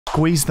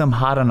squeeze them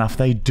hard enough,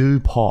 they do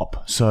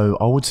pop. So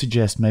I would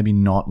suggest maybe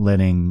not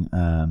letting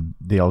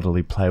the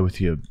elderly play with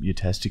your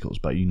testicles,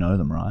 but you know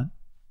them, right?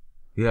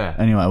 Yeah.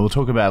 Anyway, we'll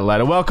talk about it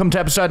later. Welcome to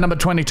episode number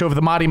 22 of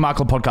the Marty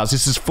Michael podcast.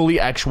 This is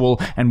fully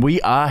actual, and we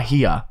are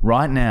here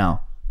right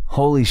now.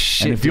 Holy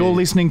shit. And if you're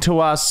listening to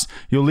us,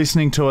 you're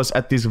listening to us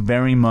at this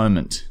very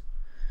moment.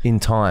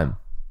 In time.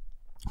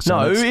 So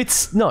no,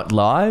 it's not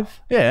live.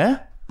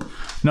 Yeah.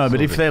 No,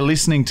 but if they're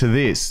listening to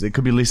this, they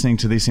could be listening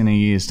to this in a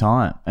year's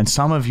time. And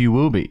some of you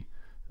will be.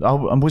 In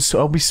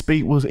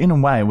a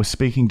way, we're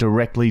speaking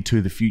directly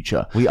to the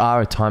future. We are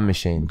a time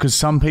machine. Because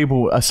some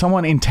people,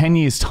 someone in 10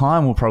 years'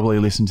 time will probably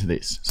listen to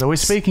this. So we're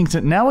speaking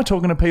to, now we're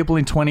talking to people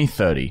in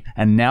 2030,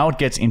 and now it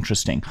gets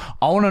interesting.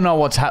 I want to know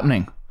what's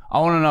happening. I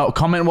want to know,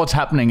 comment what's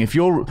happening. If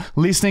you're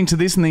listening to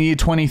this in the year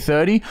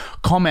 2030,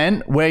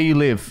 comment where you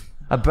live.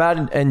 Are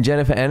Brad and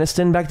Jennifer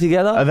Aniston back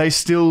together? Are they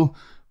still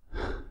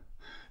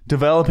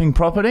developing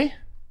property?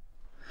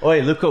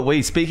 Oi, look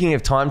what speaking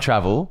of time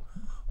travel,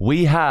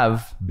 we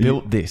have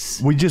built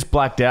this. We just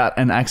blacked out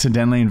and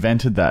accidentally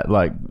invented that.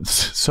 Like,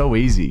 so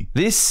easy.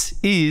 This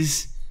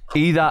is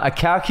either a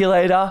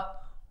calculator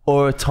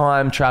or a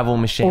time travel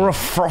machine. Or a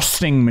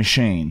frosting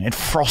machine. It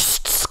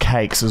frosts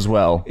cakes as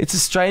well. It's a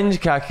strange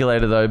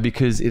calculator, though,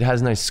 because it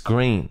has no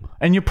screen.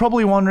 And you're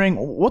probably wondering,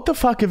 what the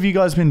fuck have you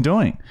guys been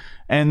doing?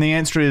 And the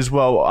answer is,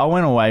 well, I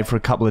went away for a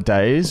couple of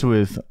days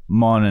with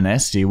Mon and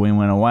Esty. We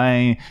went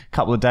away a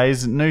couple of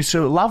days at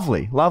Noosa.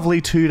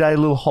 Lovely 2-day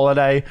little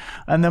holiday.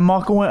 And then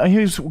Michael he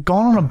was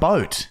gone on a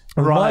boat.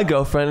 Right. My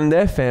girlfriend and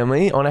their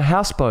family on a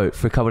houseboat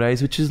for a couple of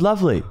days, which is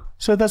lovely.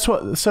 So that's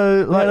what.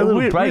 So like a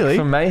little break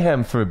from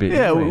mayhem for a bit.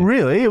 Yeah,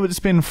 really. It's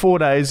been 4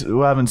 days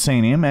we haven't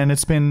seen him, and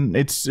it's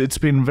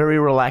been very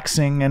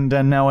relaxing. And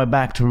now we're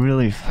back to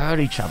really hurt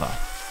each other.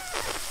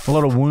 A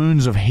lot of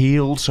wounds have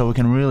healed, so we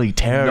can really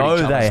tear at each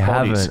other's bodies. No, they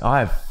haven't. I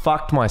have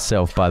fucked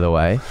myself, by the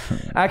way.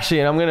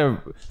 Actually,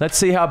 and let's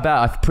see how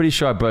bad. I'm pretty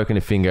sure I've broken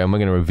a finger, and we're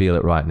gonna reveal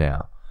it right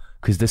now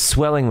because the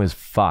swelling was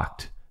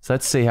fucked. So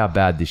let's see how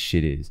bad this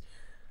shit is.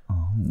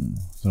 Oh,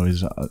 so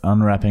he's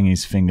unwrapping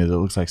his fingers. It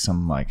looks like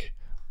some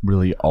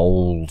really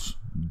old,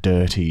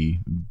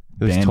 dirty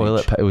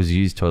bandage. It was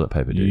used toilet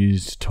paper, dude.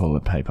 Used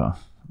toilet paper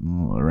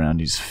around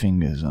his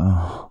fingers.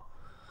 Oh.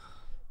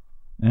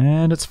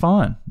 And it's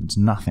fine. It's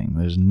nothing.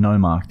 There's no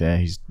mark there.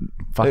 He's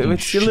fucking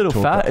It's a little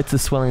fat. It's the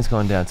swelling's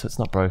gone down, so it's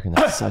not broken.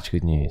 That's such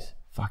good news.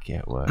 Fuck yeah,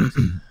 it works.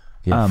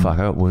 Yeah, fuck.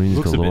 I got wounds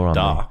galore on me. Looks a bit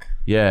dark.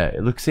 Yeah,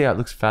 see how it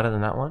looks fatter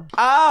than that one?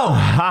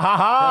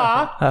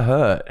 Ow! That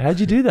hurt. How'd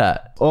you do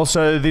that?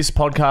 Also, this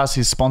podcast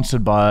is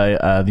sponsored by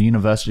the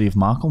University of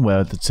Markham,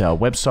 where it's our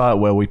website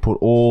where we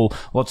put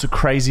lots of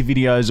crazy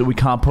videos that we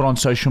can't put on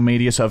social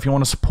media. So if you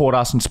want to support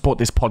us and support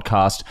this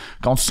podcast,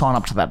 go and sign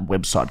up to that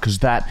website because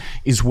that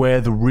is where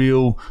the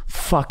real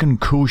fucking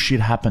cool shit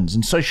happens.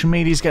 And social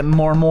media is getting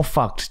more and more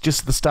fucked.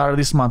 Just at the start of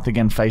this month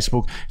again,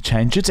 Facebook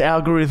changed its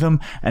algorithm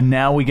and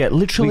now we get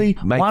literally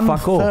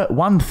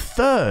one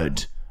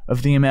third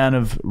of the amount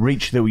of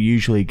reach that we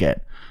usually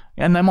get.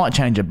 And they might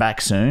change it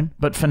back soon,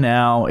 but for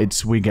now,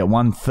 we get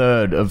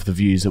 1/3 of the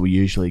views that we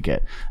usually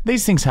get.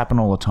 These things happen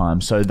all the time,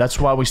 so that's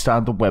why we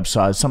started the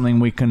website. Something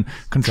we can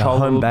control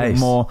a little bit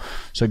more.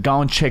 So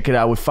go and check it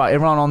out.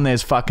 Everyone on there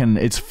is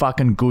it's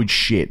fucking good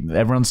shit.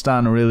 Everyone's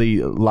starting to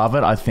really love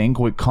it. I think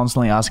we're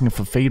constantly asking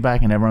for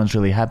feedback, and everyone's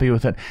really happy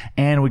with it.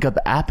 And we got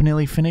the app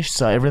nearly finished,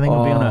 so everything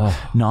will be on a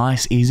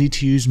nice, easy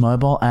to use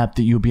mobile app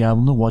that you'll be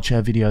able to watch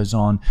our videos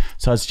on.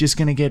 So it's just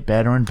going to get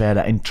better and better.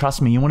 And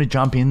trust me, you want to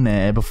jump in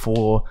there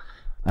before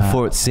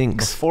it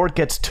sinks. Before it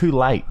gets too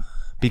late.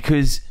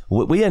 Because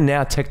we are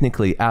now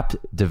technically app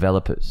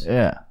developers.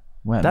 Yeah.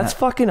 Wow, that's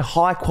fucking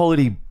high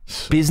quality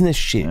business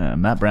shit.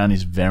 Matt Brown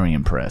is very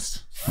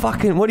impressed.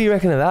 Fucking, what do you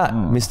reckon of that,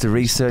 Mr.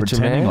 Researcher,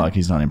 pretending like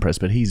he's not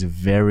impressed, but he's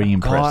very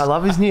impressed. Oh, I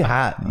love his new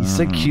hat. He's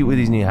so cute with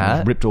his new hat.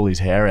 He's ripped all his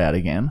hair out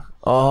again.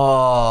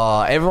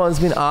 Oh, everyone's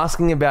been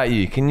asking about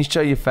you. Can you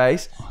show your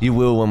face? You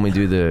will when we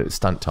do the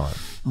stunt time.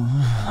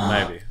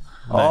 Maybe.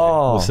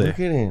 Oh, we'll see. Look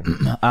at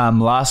him.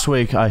 Last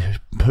week I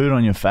pooed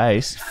on your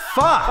face.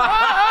 Fuck.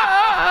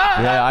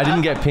 Yeah, I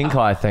didn't get pink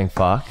eye, thank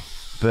fuck.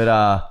 But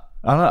I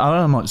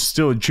don't know.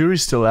 Still,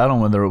 jury's still out on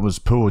whether it was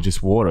poo or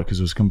just water because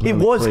it was completely.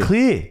 It was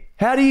clear.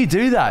 How do you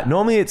do that?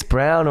 Normally it's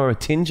brown or a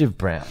tinge of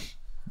brown.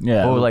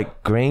 Yeah. Or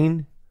like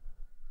green.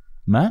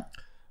 Matt?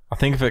 I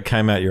think if it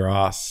came out your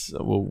ass,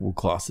 we'll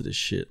class it as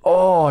shit.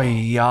 Oh,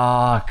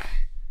 yuck.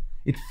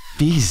 It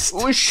fizzed.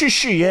 Oh,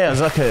 yeah, it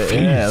was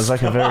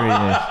like a very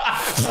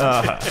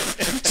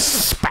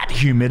spat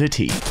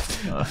humidity.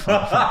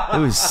 It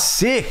was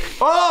sick.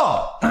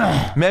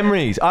 Oh,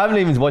 memories. I haven't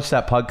even watched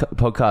that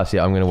podcast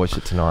yet. I'm going to watch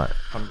it tonight.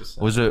 100%.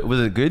 Was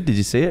it good? Did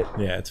you see it?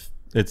 Yeah,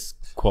 it's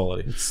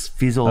quality. It's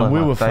fizzle on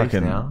my face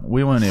now.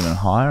 We weren't even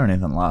high or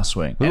anything last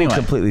week. We were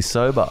completely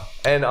sober.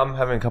 And I'm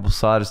having a couple of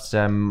ciders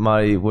today.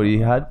 Marty, what do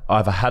you had?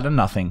 I've had a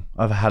nothing.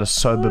 I've had a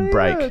sober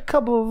break. Look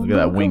at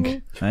that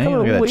wink. Hey,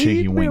 look at that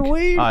cheeky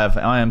wink.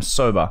 I am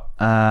sober.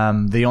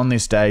 The on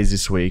this days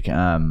this week.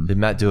 Did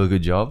Matt do a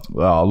good job?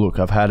 Well, look,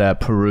 I've had a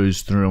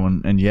peruse through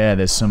and yeah,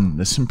 there's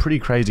some pretty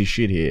crazy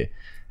shit here.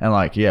 And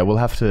like, yeah, we'll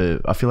have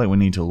to. I feel like we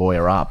need to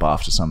lawyer up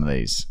after some of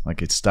these.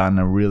 Like, it's starting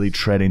to really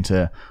tread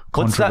into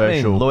What's that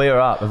controversial. mean? Lawyer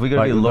up? Have we got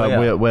to be a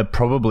lawyer? We're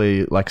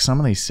probably like some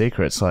of these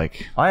secrets.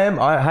 Like, I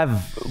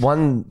have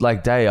one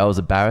like day. I was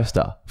a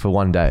barrister for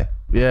one day.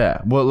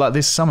 yeah, well, like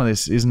this. Some of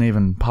this isn't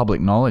even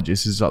public knowledge.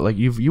 This is like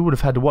you would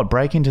have had to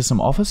break into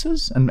some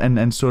offices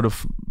and sort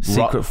of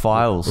Secret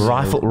files.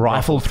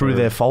 rifle through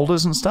their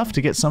folders and stuff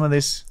to get some of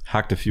this.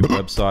 Hacked a few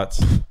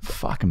websites.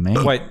 Fucking me.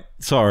 Wait,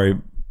 sorry,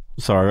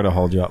 I got to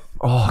hold you up.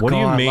 Oh, what God, do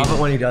you I mean? love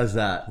it when he does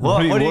that.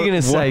 What are you going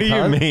to say, What do you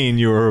cunt? mean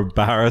you were a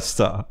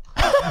barrister?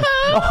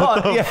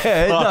 Oh,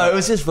 yeah, no, it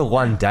was just for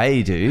one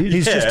day, dude.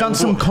 He's just done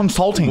some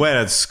consulting. When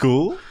at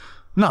school?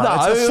 No, No,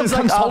 it's it just was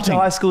some like after consulting.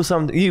 high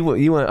school. You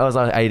weren't. I was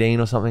like 18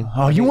 or something.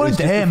 Oh, you It was weren't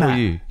just there, before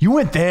man. You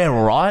weren't there,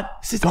 all right?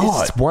 It's God,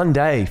 just one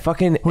day.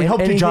 Fucking We helped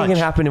you anything judge. can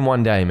happen in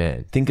one day,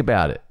 man. Think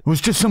about it. it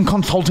was just some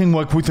consulting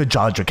work with a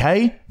judge,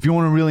 okay? If you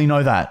want to really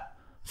know that.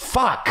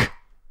 Fuck.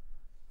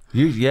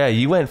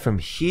 You went from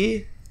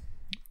here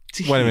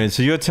to Wait a minute.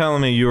 So you're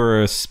telling me you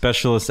were a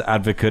specialist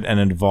advocate and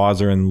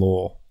advisor in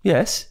law?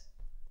 Yes.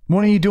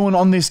 What are you doing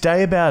on this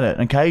day about it,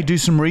 okay? Do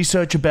some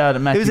research about it,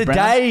 It Matthew was a Brown.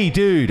 day,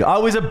 dude. I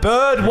was a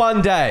bird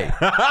one day.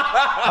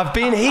 I've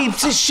been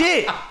heaps of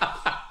shit.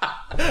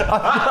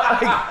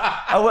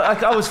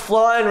 I was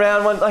flying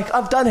around one. Like,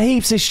 I've done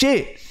heaps of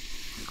shit.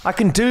 I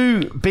can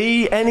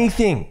be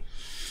anything.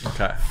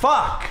 Okay.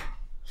 Fuck.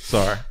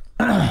 Sorry.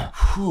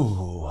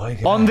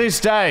 On this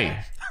day,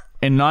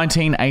 in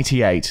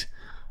 1988,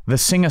 the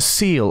singer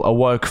Seal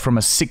awoke from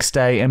a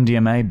 6-day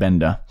MDMA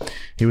bender.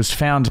 He was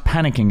found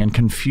panicking and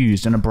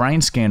confused, and a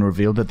brain scan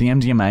revealed that the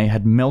MDMA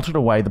had melted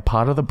away the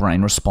part of the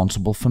brain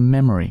responsible for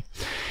memory.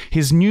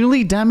 His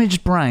newly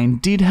damaged brain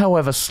did,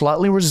 however,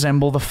 slightly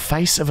resemble the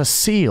face of a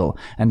seal,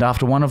 and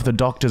after one of the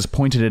doctors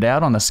pointed it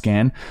out on the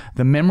scan,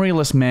 the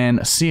memoryless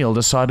man, Seal,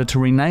 decided to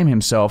rename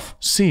himself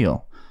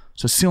Seal.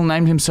 So Seal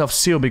named himself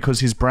Seal because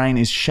his brain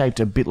is shaped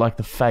a bit like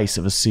the face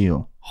of a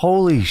seal.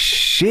 Holy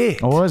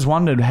shit. I always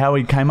wondered how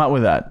he came up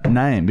with that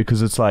name,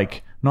 because it's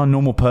like, not a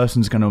normal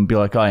person's going to be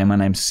like, oh, yeah, my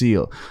name's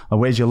Seal. Or,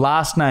 where's your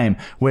last name?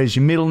 Where's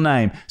your middle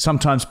name?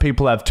 Sometimes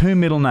people have 2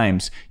 middle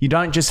names. You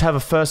don't just have a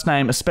first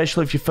name,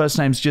 especially if your first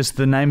name's just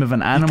the name of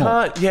an animal.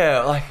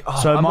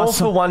 So I'm all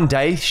for one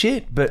day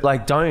shit, but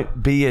like,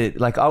 don't be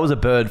I was a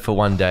bird for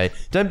one day.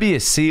 Don't be a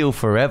seal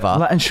forever.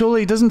 Like, and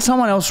surely, doesn't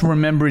someone else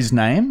remember his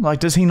name? Like,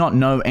 does he not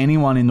know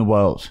anyone in the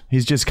world?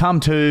 He's just come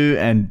to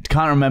and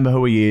can't remember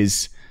who he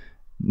is.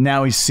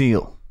 Now he's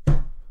Seal.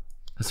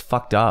 That's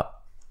fucked up.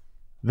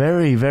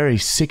 Very, very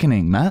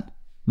sickening, Matt.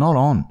 Not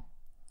on.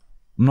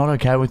 I'm not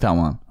okay with that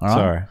one. All right?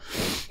 Sorry.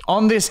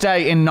 On this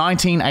day in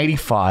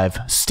 1985,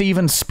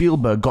 Steven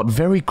Spielberg got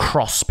very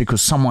cross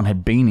because someone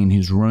had been in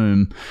his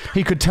room.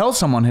 He could tell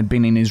someone had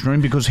been in his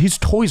room because his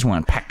toys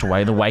weren't packed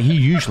away the way he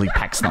usually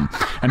packs them,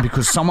 and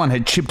because someone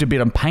had chipped a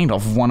bit of paint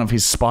off of one of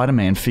his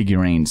Spider-Man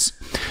figurines.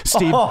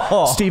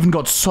 Steven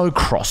got so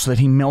cross that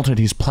he melted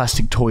his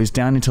plastic toys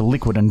down into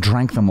liquid and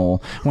drank them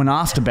all. When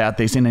asked about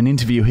this in an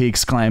interview, he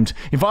exclaimed,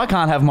 "If I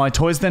can't have my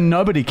toys, then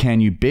nobody can,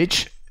 you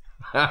bitch."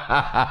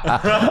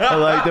 I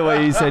like the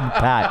way you said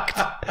packed.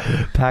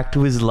 Packed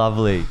was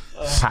lovely.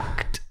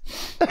 Packed.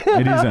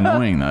 It is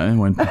annoying though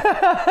when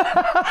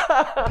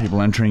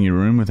people entering your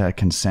room without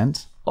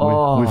consent. We've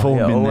all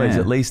been always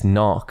there. at least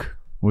knock.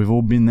 We've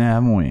all been there,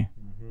 haven't we?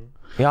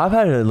 Yeah, I've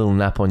had a little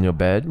nap on your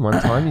bed one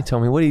time. You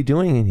told me, what are you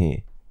doing in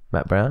here,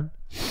 Matt Brown?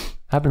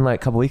 Happened like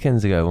a couple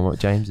weekends ago when we were at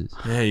James's.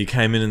 Yeah, you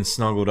came in and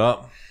snuggled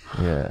up.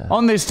 Yeah.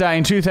 On this day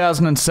in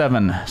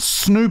 2007,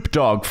 Snoop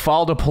Dogg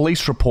filed a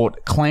police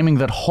report claiming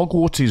that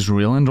Hogwarts is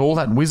real and all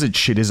that wizard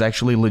shit is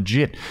actually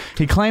legit.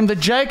 He claimed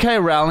that J.K.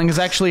 Rowling is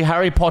actually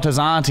Harry Potter's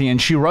auntie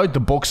and she wrote the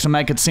books to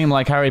make it seem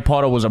like Harry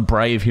Potter was a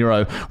brave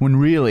hero, when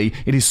really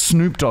it is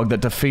Snoop Dogg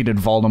that defeated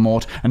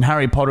Voldemort and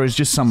Harry Potter is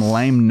just some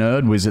lame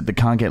nerd wizard that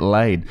can't get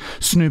laid.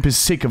 Snoop is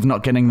sick of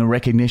not getting the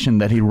recognition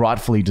that he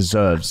rightfully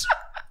deserves.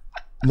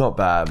 Not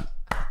bad.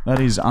 That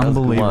is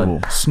unbelievable.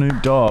 one.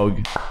 Snoop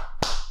Dogg.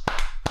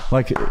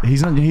 Like,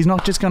 he's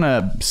not just going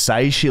to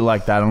say shit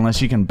like that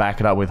unless you can back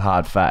it up with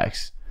hard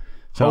facts.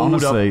 So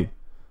honestly,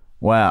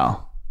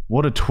 wow,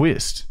 what a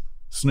twist.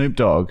 Snoop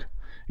Dogg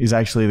is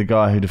actually the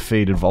guy who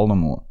defeated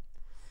Voldemort.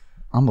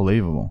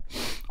 Unbelievable.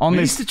 On We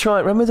this... used to try,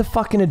 remember the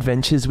fucking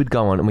adventures we'd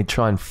go on and we'd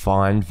try and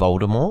find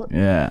Voldemort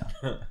Yeah.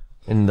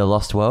 in the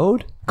Lost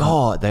World?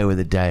 God, they were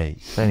the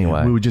days.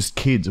 Anyway. We were just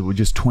kids. We were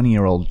just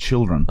 20-year-old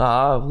children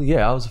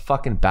Yeah, I was a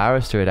fucking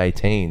barrister at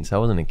 18, so I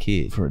wasn't a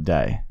kid. for a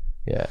day.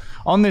 Yeah.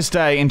 On this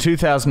day in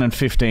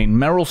 2015,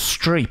 Meryl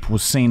Streep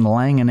was seen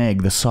laying an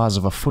egg the size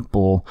of a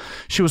football.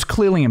 She was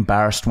clearly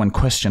embarrassed when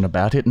questioned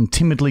about it and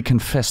timidly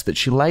confessed that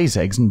she lays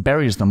eggs and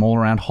buries them all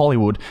around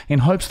Hollywood in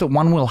hopes that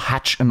one will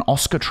hatch an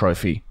Oscar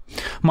trophy.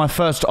 My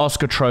first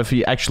Oscar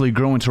trophy actually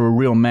grew into a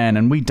real man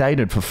and we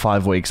dated for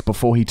 5 weeks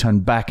before he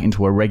turned back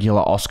into a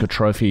regular Oscar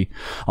trophy.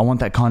 I want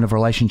that kind of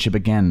relationship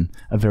again,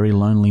 a very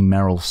lonely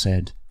Meryl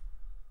said.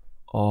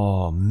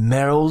 Oh,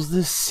 Meryl's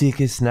the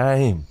sickest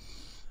name.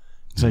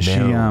 So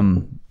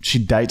Meryl. she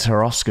dates her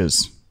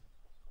Oscars.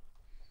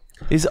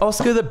 Is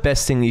Oscar the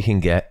best thing you can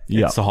get?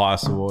 Yeah. It's the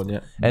highest award, yeah.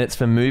 And it's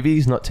for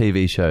movies, not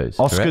TV shows.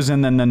 Oscars correct?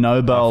 and then the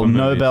Nobel for movies,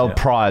 Nobel yeah.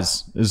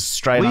 Prize is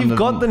straight under We've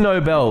got the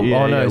Nobel.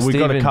 Yeah, oh no, yeah, we've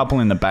got a Stephen- couple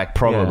in the back,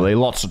 probably. Yeah.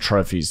 Lots of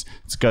trophies.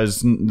 It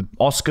goes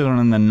Oscar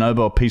and the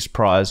Nobel Peace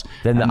Prize.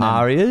 Then the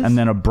Arias? And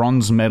then a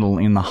bronze medal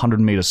in the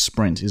 100-meter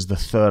sprint is the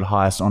third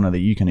highest honor that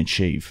you can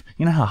achieve.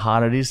 You know how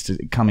hard it is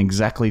to come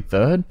exactly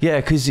third? Yeah,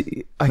 because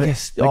I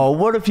guess.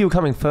 What if you were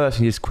coming first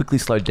and you just quickly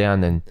slowed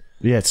down? Then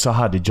Yeah, it's so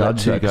hard to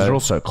judge two that because go. they're all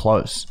so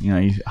close. You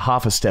know,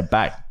 half a step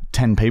back,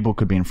 10 people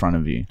could be in front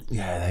of you.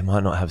 yeah, they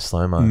might not have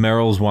slow mo.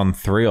 Meryl's won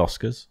 3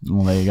 Oscars.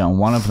 Well, there you go. And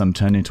one of them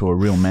turned into a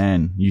real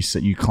man.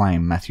 You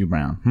claim Matthew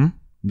Brown.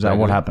 Is that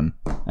what happened?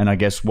 And I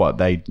guess what?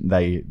 They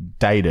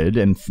dated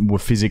and were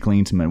physically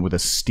intimate with a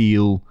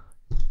steel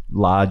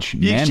large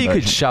man She could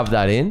version. shove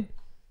that in.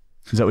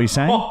 Is that what you're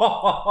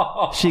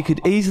saying? She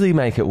could easily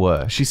make it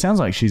work. She sounds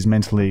like she's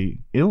mentally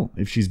ill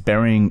if she's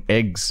burying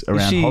eggs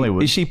around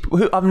Hollywood. Is she?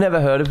 I've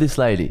never heard of this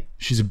lady.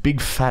 She's a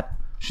big fat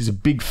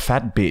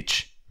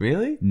bitch.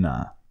 Really?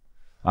 Nah.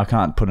 I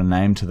can't put a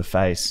name to the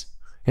face.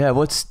 Yeah.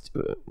 What's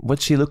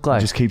she look like? I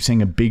just keep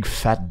seeing a big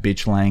fat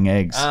bitch laying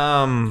eggs.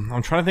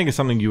 I'm trying to think of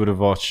something you would have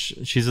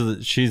watched. She's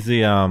the she's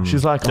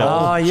like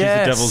she's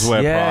yes, the Devil's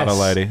Wear yes. Prada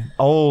lady.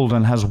 old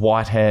and has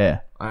white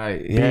hair.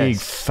 Yes. Big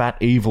fat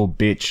evil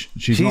bitch.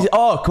 She's She's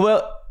not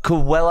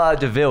Cruella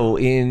DeVille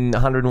in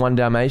 101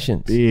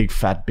 Dalmatians. big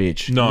fat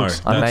bitch. No,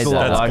 Looks, I made that's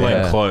that up,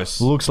 Glenn yeah. Close.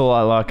 looks a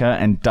lot like her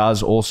and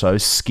does also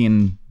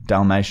skin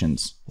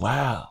Dalmatians.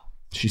 Wow.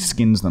 She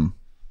skins them.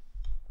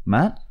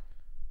 Matt?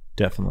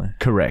 Definitely.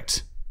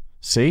 Correct.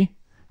 See?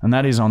 And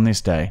that is on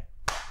this day.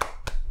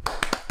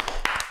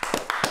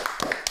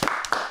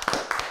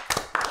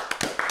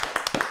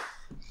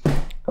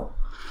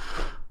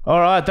 All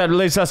right, that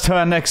leads us to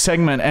our next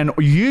segment. And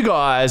you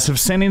guys have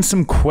sent in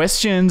some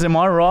questions, am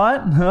I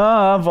right?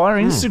 Via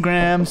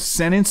Instagram.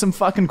 Send in some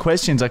fucking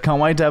questions. I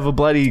can't wait to have a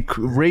bloody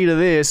read of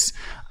this.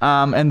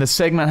 And the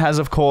segment has,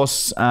 of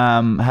course,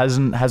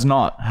 has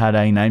not had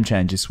a name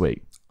change this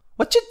week.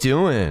 What you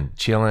doing?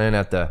 Chilling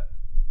at the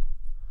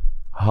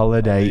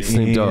Holiday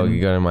Snoop Inn. Dogg.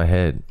 You got in my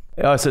head.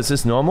 Oh, so it's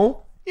just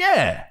normal?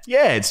 Yeah,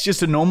 it's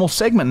just a normal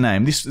segment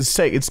name.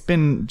 It's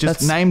been just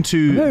That's named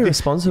to very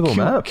responsible,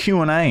 Matt.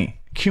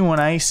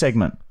 Q&A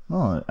segment.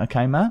 Oh,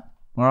 okay, Matt.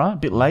 All right, a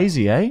bit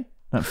lazy, eh?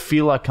 Don't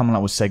feel like coming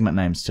up with segment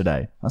names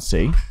today. I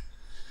see.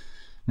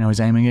 Now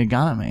he's aiming a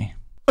gun at me.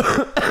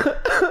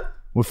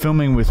 We're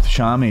filming with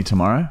Shami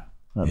tomorrow.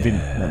 That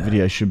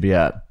video should be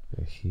out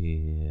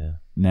Yeah.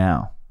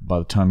 now. By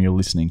the time you're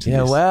listening to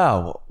Yeah, this.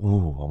 wow.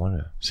 Ooh, I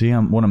wonder. See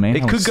what I mean?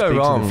 It How could speak go to the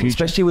wrong, future.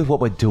 especially with what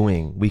we're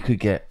doing. We could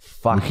get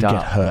fucked We could up.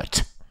 get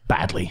hurt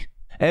badly.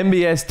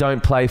 MBS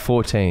don't play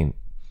 14.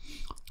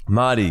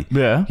 Marty,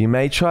 Yeah? you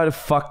may try to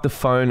fuck the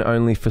phone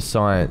only for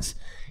science.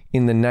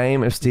 In the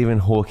name of Stephen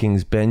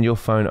Hawking's, bend your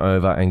phone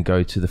over and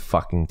go to the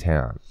fucking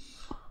town.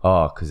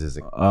 Oh, because there's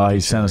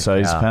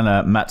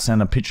a... Matt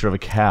sent a picture of a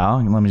cow.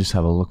 Let me just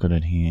have a look at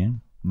it here.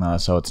 No,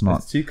 so it's not.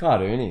 It's too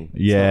cartoony.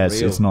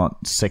 It's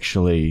not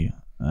sexually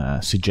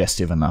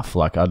suggestive enough.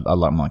 Like I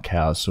like my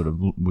cows sort of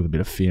with a bit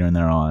of fear in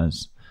their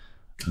eyes,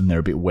 and they're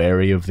a bit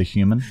wary of the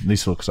human.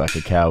 This looks like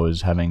a cow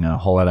is having a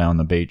holiday on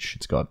the beach.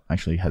 It's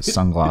has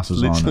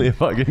sunglasses on. Literally a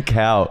fucking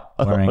cow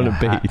Wearing on a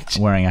hat, beach.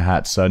 wearing a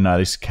hat. So no,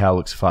 this cow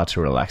looks far too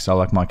relaxed. I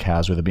like my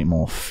cows with a bit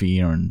more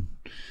fear and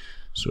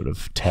sort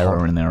of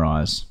terror in their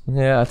eyes.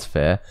 Yeah, that's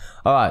fair.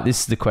 All right,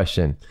 this is the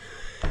question.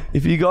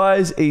 If you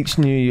guys each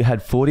knew you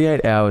had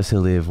 48 hours to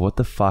live, what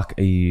the fuck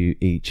are you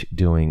each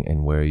doing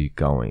and where are you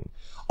going?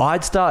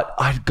 I'd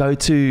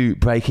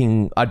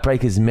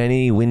break as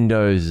many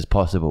windows as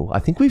possible. I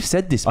think we've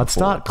said this before. I'd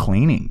start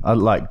cleaning. I'd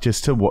like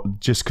just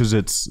because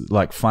it's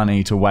like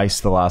funny to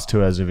waste the last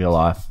 2 hours of your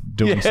life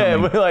doing something. Yeah,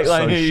 we're like,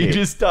 so you shit.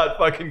 just start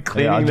fucking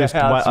cleaning I'd the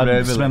house. I'd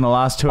randomly. spend the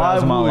last 2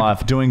 hours of my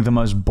life doing the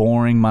most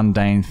boring,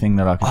 mundane thing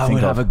that I could I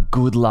think would of. have a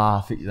good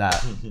laugh at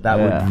that. That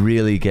Yeah. would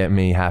really get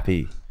me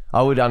happy.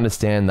 I would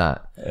understand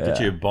that. Get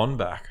your bond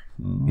back.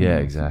 Yeah,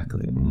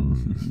 exactly.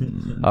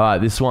 All right,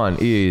 this one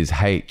is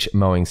H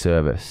mowing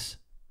service.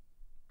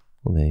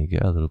 Well, there you go,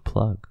 a little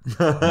plug.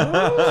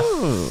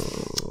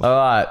 All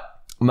right,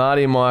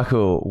 Marty and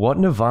Michael, what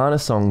Nirvana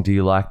song do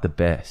you like the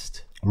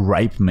best?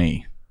 Rape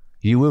me.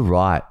 You were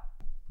right.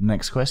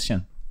 Next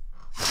question.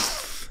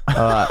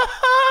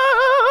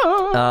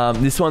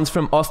 This one's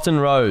from Austin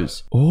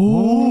Rose.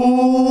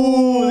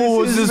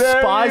 Ooh, this is a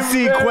very,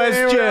 spicy very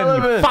question.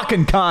 relevant. You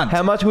fucking cunt.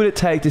 How much would it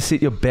take to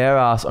sit your bare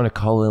ass on a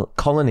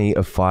colony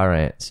of fire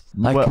ants?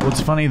 Well,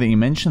 it's funny that you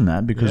mentioned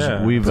that because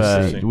Yeah,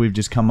 we've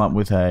just come up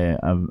with a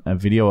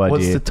video idea.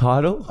 What's the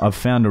title? I've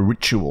found a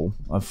ritual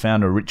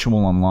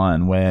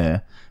online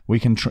where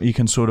you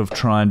can sort of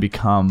try and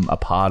become a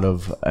part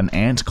of an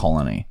ant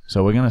colony.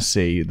 So we're going to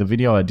see. The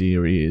video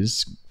idea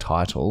is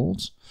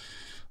titled.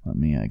 Let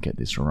me get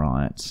this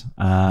right.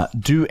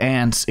 Do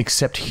ants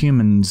accept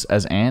humans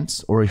as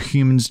ants, or are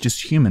humans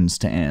just humans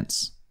to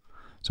ants?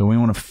 So we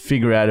want to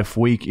figure out if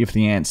we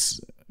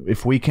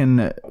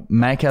can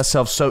make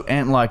ourselves so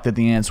ant-like that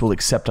the ants will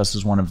accept us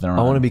as one of their own.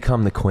 I want to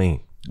become the queen.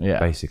 Yeah.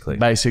 Basically.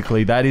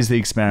 Basically, that is the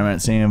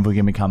experiment, seeing if we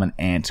can become an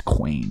ant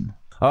queen.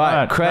 All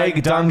right,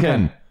 Craig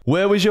Duncan.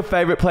 Where was your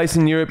favourite place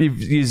in Europe you've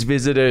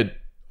visited?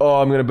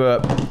 Oh, I'm going to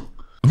burp.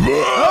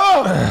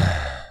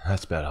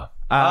 That's better.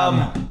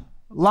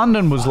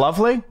 London was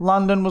lovely.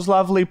 London was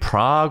lovely.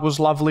 Prague was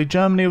lovely.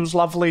 Germany was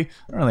lovely.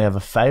 I don't really have a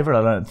favourite,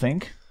 I don't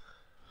think.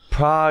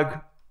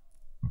 Prague,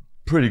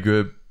 pretty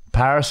good.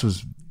 Paris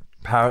was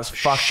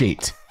Fuck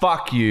shit.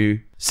 Fuck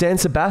you. San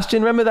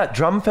Sebastian, remember that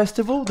drum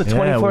festival? The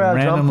 24-hour we drum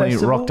randomly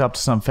festival? rocked up to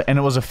some... and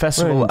it was a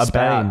festival We're in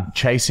about Spain.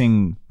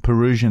 chasing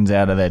Perusians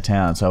out of their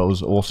town, so it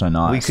was also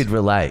nice. We could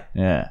relate.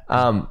 Yeah.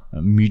 A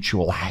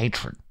mutual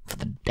hatred for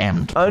the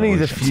damned Only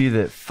the Perusians. few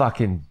that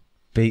fucking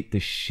beat the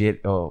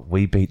shit, or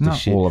we beat the Not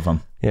shit. all of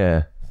them.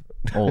 Yeah.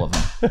 All of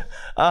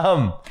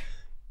them.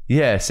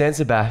 Yeah, San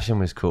Sebastian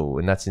was cool,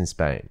 and that's in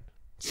Spain.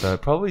 So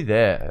probably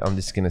there, I'm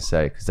just going to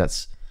say, because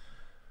that's,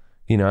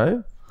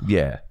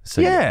 yeah.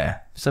 So, Yeah.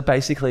 So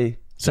basically...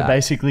 So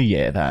basically,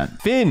 yeah,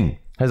 that. Finn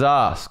has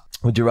asked,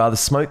 would you rather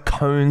smoke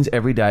cones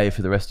every day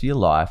for the rest of your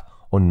life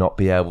or not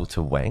be able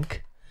to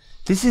wank?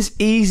 This is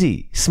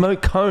easy.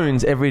 Smoke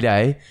cones every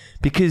day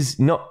because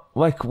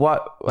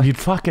what? You'd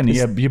fucking...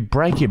 you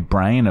break your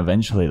brain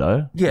eventually,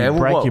 though. Yeah, You'd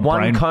break your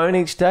one brain. cone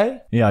each day?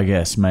 Yeah, I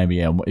guess, maybe,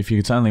 yeah. If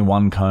it's only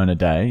one cone a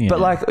day. Yeah.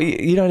 But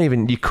you don't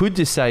even... You could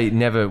just say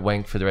never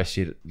wank for the rest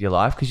of your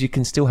life because you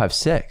can still have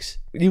sex.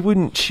 You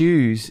wouldn't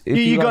choose... If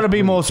You got to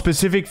be more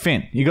specific,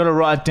 Finn. You got to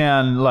write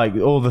down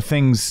all the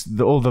things,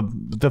 all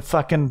the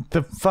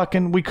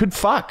fucking. We could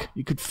fuck.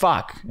 You could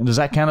fuck. And does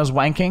that count as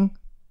wanking?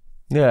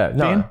 Yeah,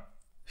 no.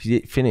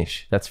 Finn?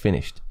 Finish. That's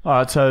finished. All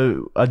right,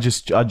 so I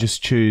just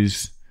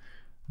choose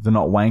the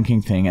not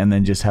wanking thing, and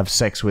then just have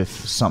sex with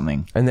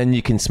something. And then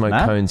you can smoke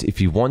Matt? cones if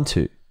you want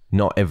to,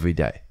 not every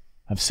day.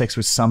 Have sex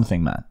with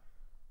something, man.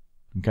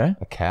 Okay,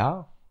 A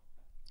cow?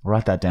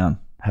 write that down.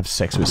 Have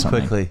sex with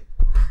something. Quickly.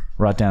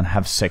 Write down.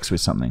 Have sex with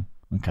something.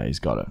 Okay, he's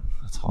got it.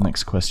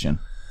 Next question.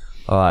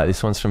 All right,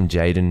 this one's from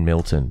Jaden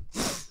Milton.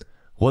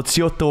 What's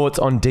your thoughts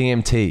on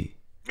DMT?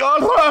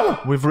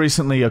 We've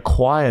recently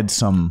acquired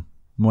some.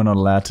 We're not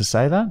allowed to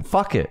say that.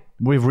 Fuck it.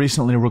 We've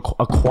recently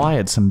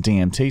acquired some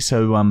DMT,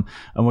 so and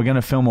we're going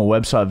to film a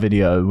website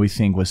video. We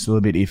think we're still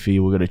a bit iffy.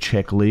 We're going to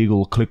check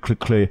legal, click,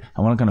 and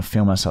we're not going to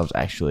film ourselves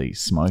actually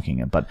smoking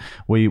it, but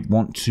we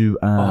want to.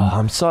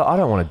 I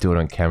don't want to do it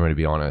on camera, to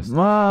be honest.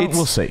 Well,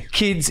 we'll see.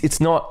 Kids,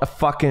 it's not a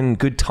fucking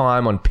good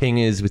time on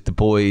pingers with the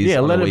boys. Yeah,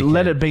 on the let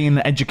weekend. it be an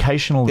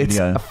educational It's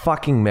video. a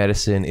fucking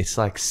medicine. It's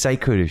like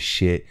sacred as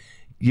shit.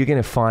 You're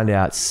going to find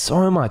out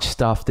so much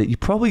stuff that you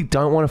probably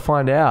don't want to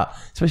find out,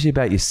 especially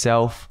about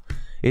yourself.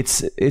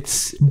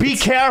 Be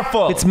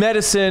careful. It's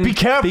medicine. Be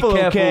careful,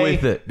 okay?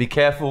 with it. Be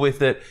careful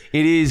with it.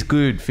 It is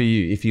good for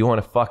you if you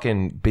want to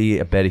fucking be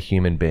a better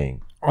human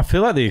being. I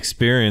feel like the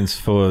experience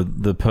for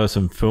the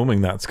person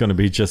filming that's going to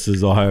be just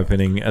as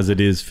eye-opening as it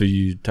is for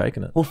you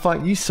taking it. Well,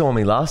 fuck, you saw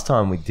me last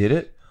time we did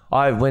it.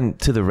 I went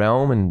to the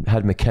realm and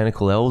had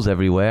mechanical L's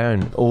everywhere,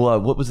 and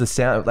what was the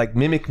sound? Like,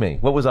 mimic me.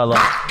 What was I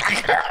like?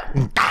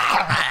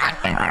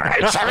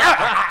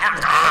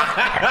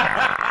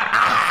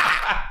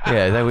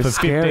 Yeah, they were For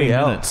scary 15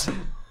 L's. minutes.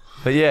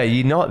 But yeah,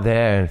 you're not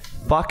there. And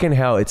fucking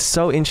hell, it's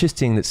so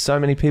interesting that so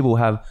many people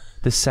have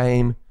the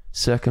same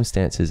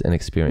circumstances and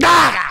experience.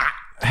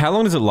 How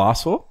long does it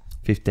last for?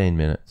 15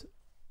 minutes.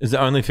 Is it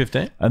only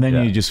 15? And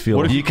then you just feel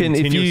What if like you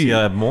continuously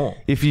have more?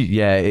 If you,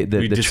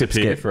 the trips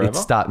disappear get forever?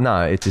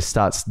 it just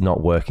starts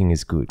not working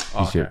as good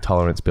because your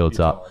tolerance builds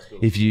up.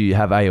 If you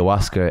have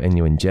ayahuasca and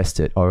you ingest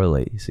it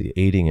orally, so you're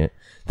eating it,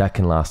 that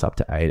can last up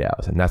to 8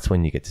 hours, and that's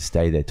when you get to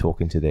stay there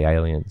talking to the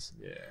aliens.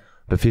 Yeah.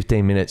 But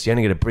 15 minutes, you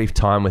only get a brief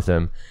time with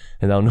them,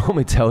 and they'll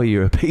normally tell you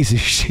you're a piece of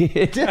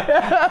shit.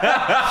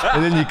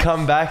 And then you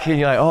come back and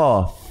you're like,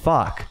 oh,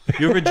 fuck.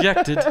 You're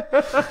rejected.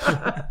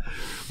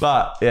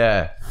 But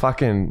yeah,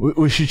 fucking.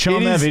 we should show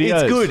them our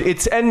videos.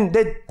 It's good.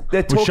 They're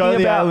We'll talking show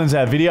the about. aliens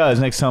our videos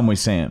next time we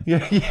see them.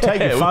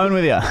 Take your phone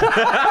with you.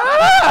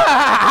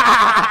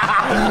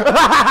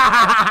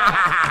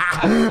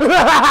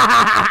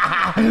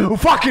 We'll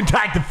fucking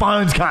take the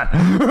phones, cunt.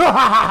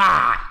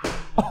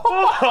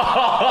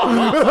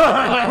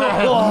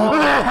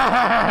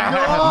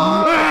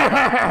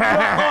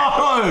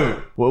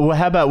 Well,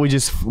 how about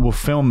we'll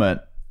film it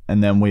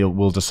and then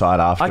we'll decide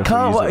after. I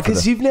can't wait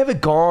because you've never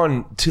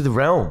gone to the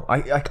realm.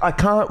 I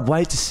can't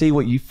wait to see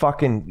what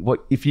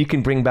if you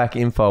can bring back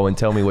info and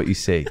tell me what you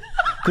see,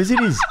 because it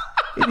is.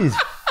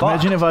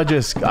 Imagine if I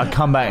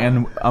come back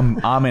and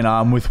I'm arm in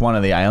arm with one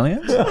of the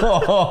aliens.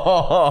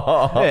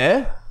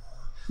 Yeah,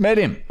 met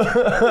him,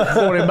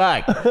 brought him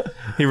back.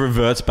 He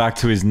reverts back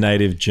to his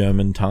native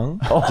German tongue.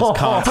 Just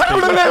can't speak.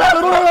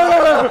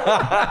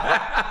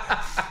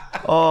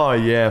 Oh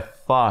yeah,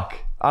 fuck.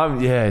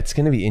 Yeah, it's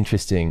gonna be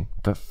interesting,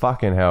 but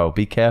fucking hell,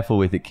 be careful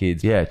with it,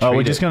 kids. Yeah.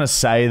 We're just gonna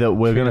say that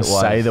we're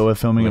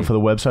filming it for the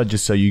website,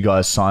 just so you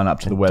guys sign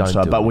up to the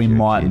website. do But it we if you're a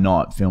might kid.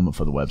 not film it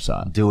for the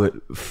website. do it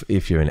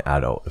if you're an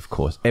adult, of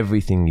course.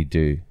 Everything you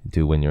do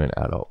when you're an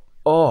adult.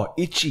 Oh,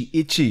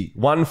 itchy.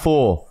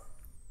 1-4.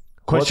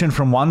 Question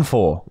from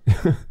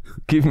 1-4.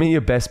 Give me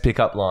your best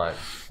pickup line.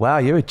 Wow,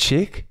 you're a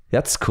chick?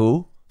 That's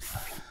cool.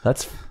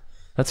 That's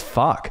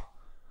fuck.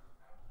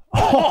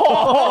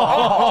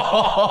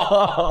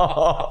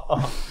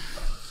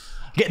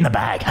 Get in the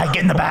bag. Hey,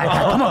 get in the bag. Hey,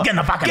 come on, get in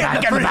the fucking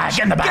bag. Get in the bag.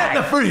 Get in the bag. Get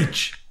in the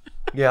fridge.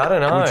 Yeah, I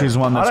don't know. Which is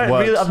one that's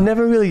worked. I've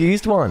never really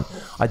used one.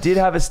 I did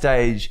have a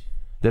stage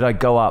that I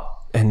go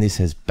up, and this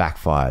has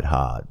backfired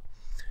hard,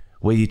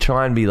 where you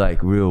try and be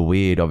like real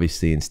weird,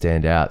 obviously, and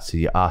stand out. So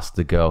you ask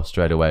the girl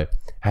straight away,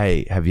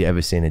 hey, have you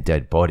ever seen a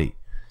dead body?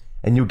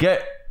 And you'll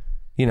get,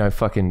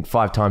 fucking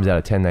 5 times out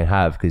of 10 they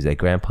have, because their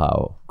grandpa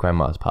or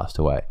grandma's passed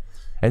away.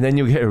 And then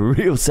you'll get a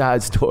real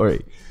sad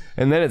story.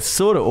 And then it's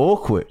sort of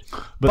awkward.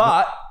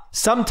 But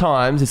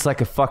sometimes it's like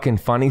a fucking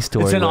funny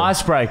story. It's an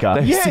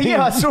icebreaker.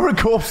 Yeah. I saw a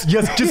corpse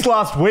just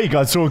last week.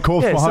 I saw a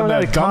corpse behind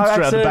that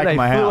dumpster at the back of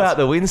my house. They flew out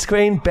the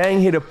windscreen, bang,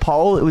 hit a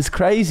pole. It was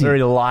crazy.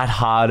 Very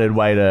light-hearted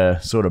way to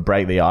sort of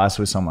break the ice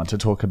with someone, to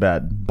talk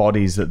about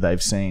bodies that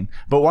they've seen.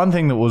 But one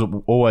thing that was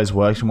always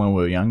worked when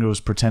we were younger was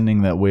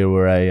pretending that we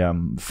were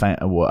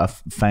a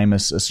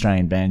famous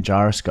Australian band,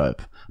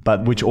 Gyroscope.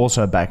 But which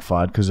also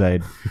backfired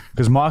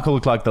because Michael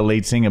looked like the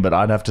lead singer, but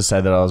I'd have to say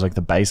that I was like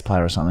the bass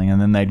player or something. And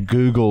then they'd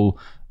Google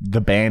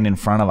the band in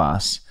front of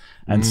us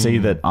and see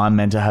that I'm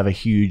meant to have a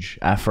huge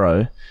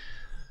afro.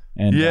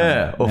 And,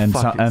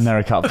 and there are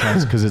a couple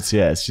times because it's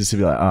just to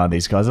be like,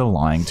 these guys are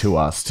lying to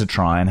us to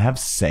try and have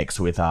sex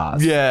with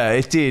us. Yeah,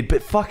 it did.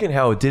 But fucking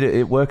hell,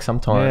 it worked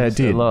sometimes.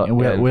 Yeah, it did.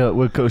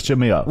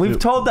 We've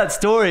told that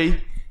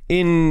story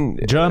in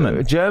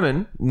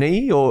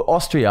Germany or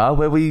Austria,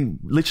 where we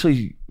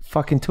literally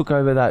fucking took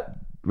over that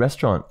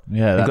restaurant.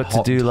 Yeah, they got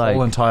to do like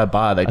whole entire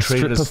bar. They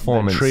treated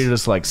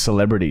us like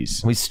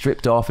celebrities. We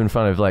stripped off in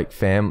front of like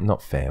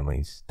not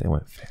families. They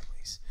weren't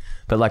families,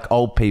 but like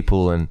old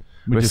people and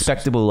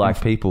respectable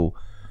people.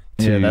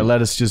 They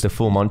let us just the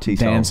full Monty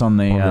dance on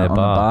the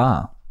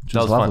bar. Which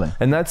was lovely. Fun.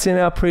 And that's in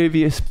our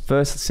previous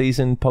first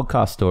season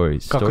podcast story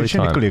time.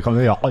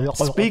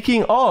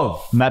 Speaking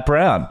of Matt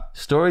Brown,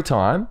 story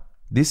time.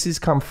 This has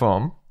come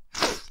from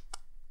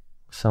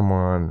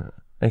someone.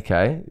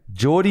 Okay,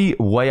 Geordie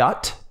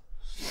Wyatt.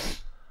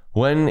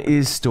 When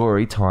is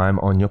story time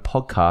on your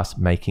podcast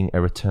making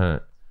a return?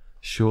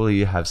 Surely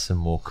you have some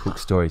more cook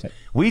stories.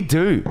 We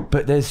do,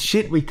 but there's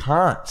shit we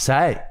can't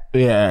say.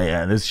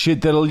 Yeah. There's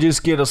shit that'll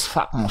just get us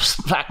fucking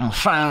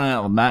thrown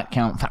out of the back.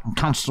 Fucking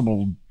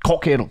Constable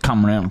Cockhead will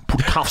come around and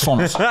put cuffs on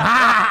us.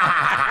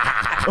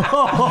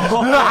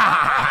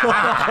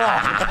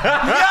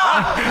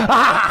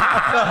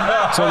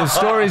 So the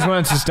stories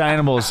weren't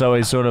sustainable, so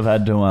we sort of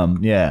had to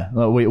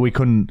we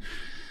couldn't.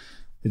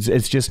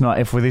 It's just not.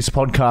 If this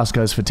podcast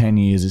goes for 10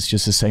 years, it's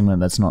just a segment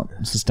that's not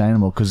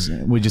sustainable because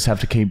we just have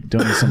to keep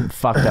doing some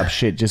fucked up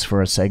shit just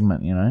for a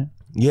segment,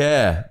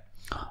 Yeah.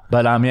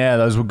 But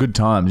those were good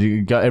times.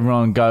 You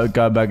everyone go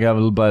back, have a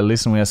little bit of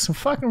listen. We had some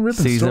fucking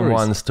ripping stories. Season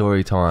 1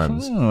 story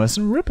times.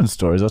 Some ripping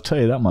stories. I'll tell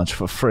you that much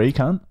for free,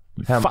 cunt.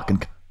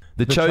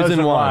 The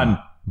chosen one.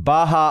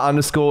 Baha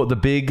 _ the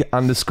big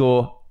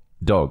 _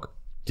 dog.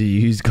 Do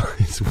you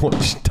guys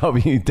watch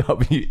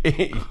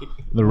WWE?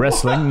 The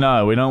wrestling?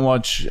 No, we don't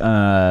watch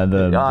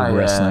the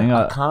wrestling.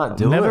 I can't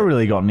do it. Never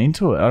really gotten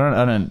into it.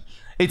 I don't.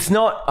 It's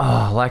not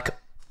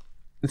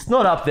it's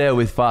not up there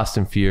with Fast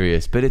and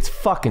Furious, but it's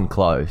fucking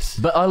close.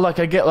 But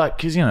I get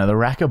because the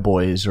Racker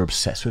boys are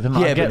obsessed with them.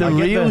 Yeah, but the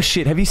real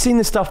shit. Have you seen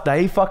the stuff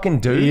they fucking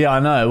do? Yeah, I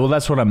know. Well,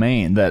 that's what I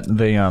mean. That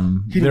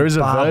there is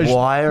a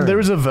version. There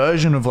is a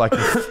version of like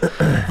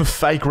the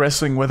fake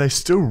wrestling where they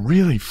still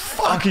really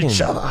fuck each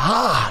other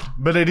hard,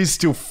 but it is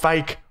still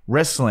fake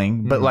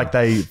wrestling. But like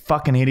they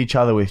fucking hit each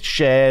other with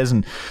chairs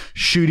and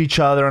shoot each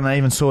other. And I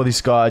even saw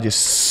this guy just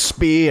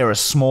spear a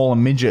smaller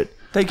midget.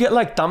 They get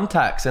like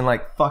thumbtacks and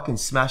like fucking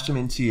smash them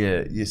into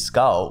your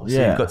skull. So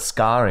you've got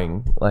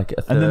scarring like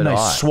a third And then they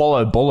eye.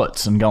 swallow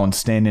bullets and go and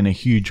stand in a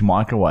huge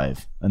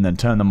microwave and then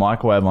turn the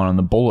microwave on and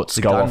the bullets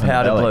go off in the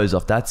belly. Gunpowder blows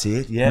off. That's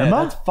it. Yeah,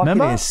 that's fucking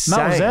insane.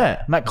 Matt was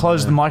there. Matt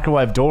closed the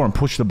microwave door and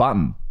pushed the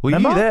button. Were you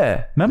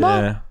there? Remember?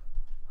 Yeah.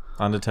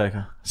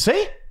 Undertaker.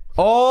 See?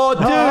 Oh,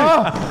 dude.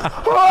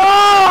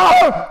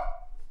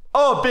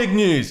 Oh, big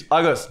news.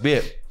 I got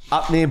spit.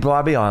 Up near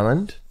Bribey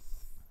Island,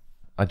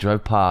 I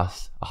drove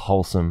past a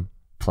wholesome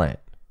plant.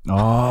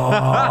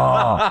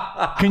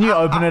 Oh. Can you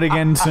open it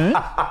again soon?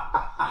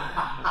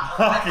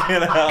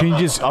 Can you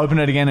just open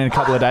it again in a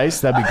couple of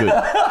days? That'd be good.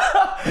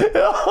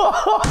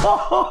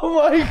 Oh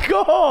my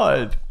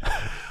God.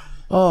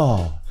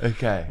 Oh,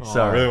 okay.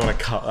 Sorry. I really want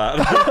to cut that.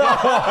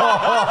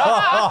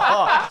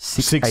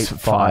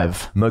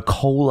 685.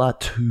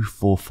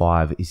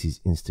 Mokola245 is his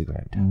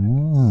Instagram tag.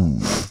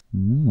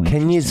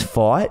 Can yous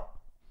fight?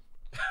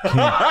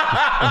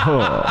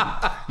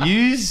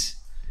 Use?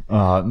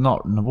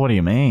 Not. What do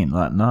you mean?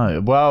 Like, no.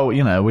 Well,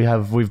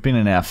 we've been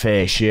in our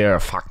fair share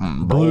of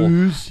fucking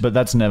blues, but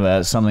that's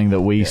never something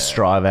that we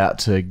strive out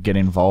to get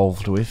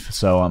involved with.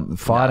 So,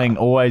 fighting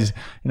always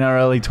in our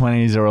early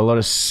 20s are a lot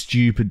of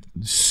stupid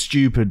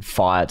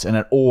fights, and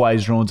it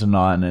always ruins a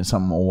night, and it's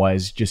something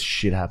always just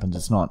shit happens.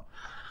 It's not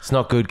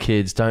good,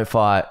 kids. Don't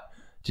fight.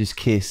 Just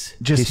kiss.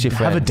 Just kiss your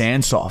have a friends.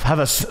 dance off. Have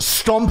a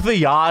stomp the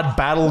yard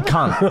battle,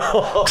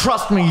 cunt.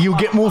 Trust me, you'll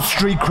get more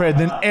street cred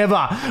than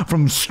ever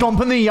from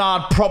stomping the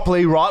yard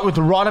properly, right, with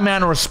the right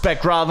amount of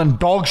respect, rather than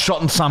dog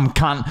shotting some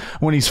cunt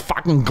when he's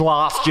fucking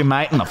glassed your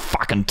mate in the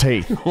fucking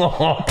teeth.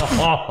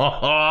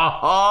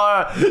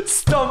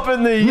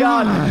 Stomping the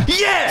yard.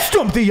 Yeah,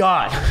 stomp the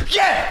yard.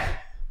 Yeah.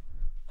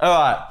 All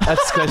right,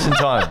 that's question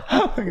time.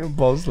 Fucking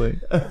Bosley.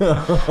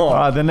 All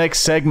right, the next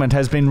segment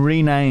has been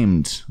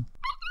renamed.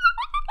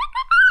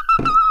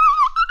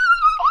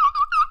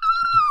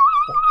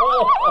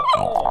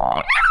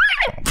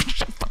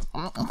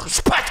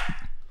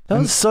 That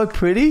was so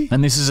pretty.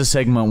 And this is a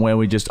segment where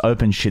we just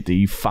open shit that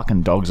you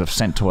fucking dogs have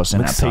sent to us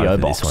in our PO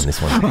box.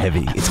 This one's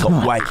heavy. It's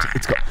got weight.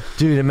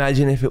 Dude,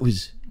 imagine if it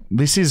was.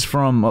 This is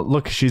from,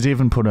 look, she's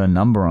even put her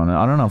number on it.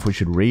 I don't know if we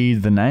should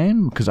read the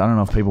name because I don't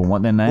know if people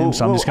want their name.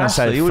 So I'm just going to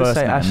say first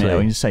name. Ashley. Yeah,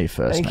 we can say your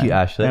first name. Thank you,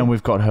 Ashley. And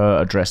we've got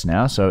her address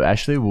now. So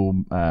Ashley,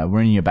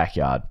 we're in your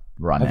backyard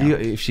right now.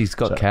 If she's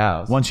got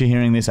cows. Once you're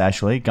hearing this,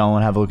 Ashley, go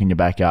and have a look in your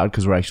backyard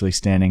because we're actually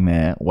standing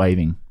there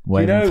waving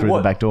through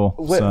the back door.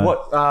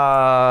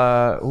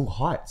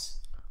 Heights.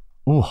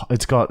 Oh,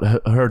 it's got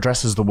her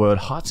address is the word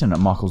heights in it.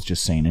 Michael's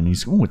just seen, and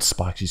it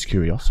spikes his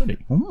curiosity.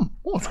 Oh,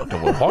 it's got the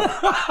word heights.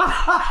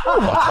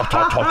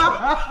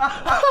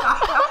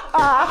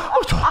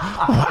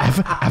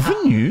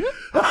 Avenue.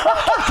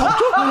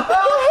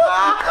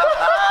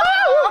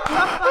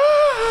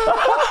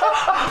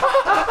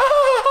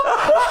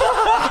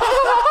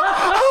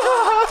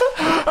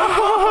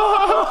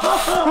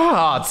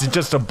 It's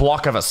just a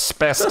block of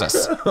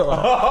asbestos.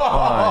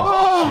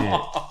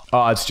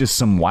 Oh, it's just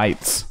some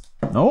weights.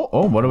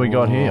 Oh, what do we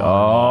got here?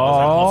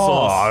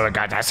 Oh,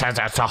 that's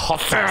a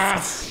hot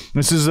sauce.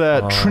 This is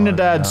a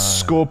Trinidad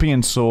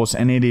scorpion sauce,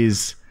 and it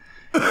is.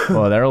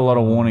 Oh, there are a lot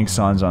of warning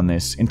signs on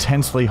this.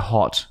 Intensely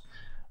hot.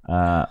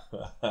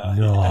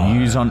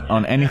 Use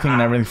on anything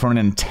and everything for an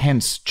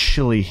intense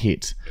chili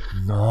hit.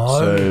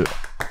 So.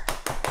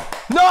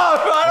 No,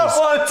 I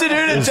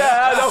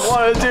don't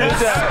want to do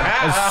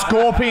that. There's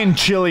scorpion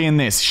chili in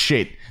this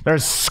shit.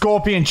 There's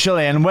scorpion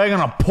chili, and we're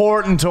gonna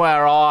pour it into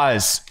our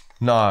eyes.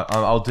 No,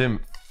 I'll do.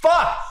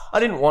 Fuck! I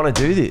didn't want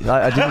to do this.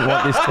 I didn't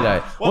want this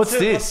today. What's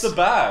this? What's the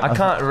bag? I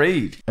can't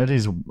read. It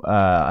is.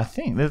 I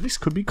think that this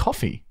could be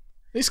coffee.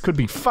 This could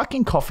be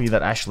fucking coffee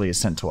that Ashley has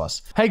sent to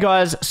us. Hey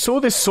guys, saw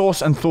this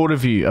sauce and thought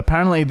of you.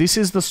 Apparently this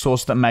is the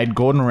sauce that made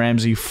Gordon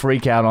Ramsay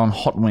freak out on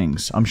hot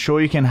wings. I'm sure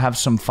you can have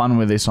some fun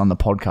with this on the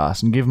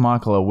podcast and give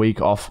Michael a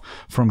week off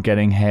from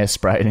getting hair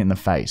sprayed in the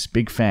face.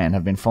 Big fan.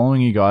 Have been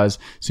following you guys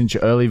since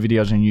your early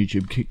videos on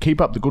YouTube.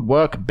 Keep up the good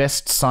work.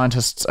 Best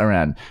scientists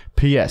around.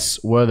 P.S.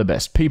 We're the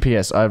best.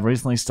 P.P.S. I've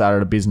recently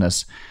started a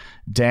business,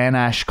 Dan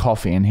Ash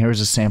Coffee, and here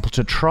is a sample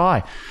to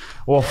try.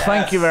 Well,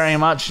 thank you very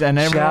much. And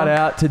everyone, shout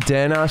out to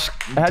Danash.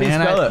 How do you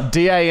spell it?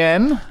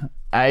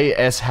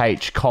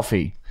 DANASH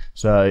Coffee.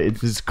 So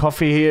there's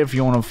coffee here if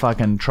you want to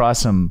fucking try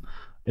some.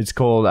 It's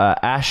called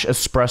Ash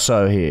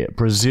Espresso here.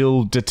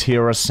 Brazil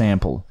Datira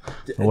sample.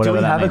 Do we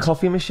have a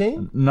coffee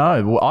machine?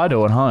 No, well, I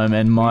do at home,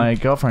 and my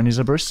girlfriend is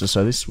a barista,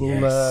 so this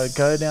will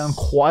go down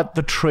quite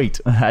the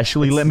treat.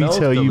 Actually, let me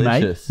tell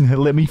delicious. You, mate.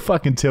 Let me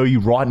fucking tell you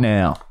right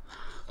now.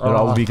 That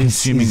I will be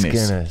consuming this.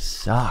 This is gonna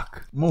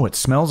suck. Oh, it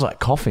smells like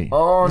coffee.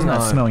 Oh, Doesn't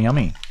that smell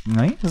yummy?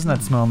 Right? Doesn't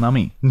that smell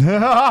nummy?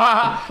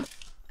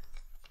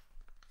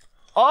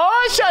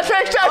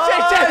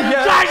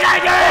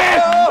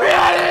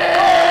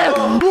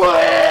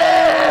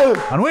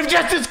 And we've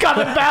just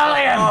discovered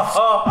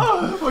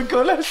Valium. We're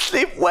gonna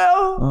sleep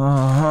well.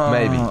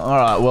 Maybe. All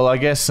right. Well, I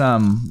guess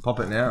pop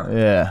it now.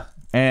 Yeah.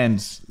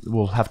 And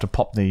we'll have to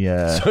pop the...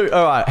 So,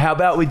 all right, how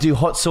about we do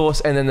hot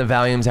sauce and then the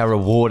Valium's our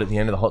reward at the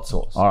end of the hot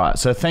sauce? All right,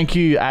 so thank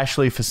you,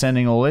 Ashley, for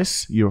sending all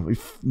this.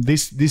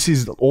 This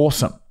is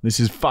awesome. This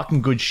is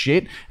fucking good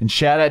shit. And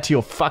shout out to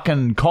your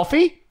fucking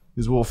coffee,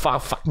 because we'll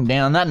fucking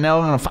down that.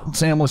 Now we're going to fucking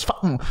sample this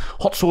fucking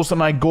hot sauce that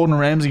made Gordon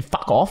Ramsay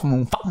fuck off, and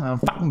we'll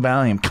fucking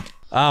Valium.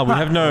 We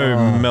have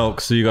no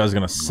milk, so you guys are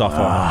going to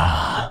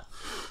suffer.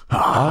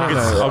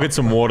 I'll get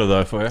some water,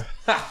 though, for you.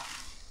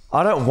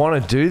 I don't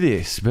want to do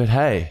this, but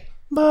hey...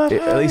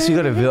 at least you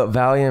got a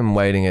Valium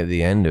waiting at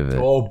the end of it.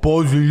 Oh,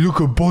 Bozzy,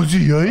 look at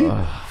Bozzy,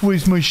 eh?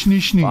 Where's my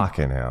schnishny?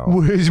 Fucking hell.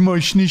 Where's my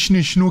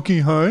schnishny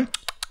snooky, hey?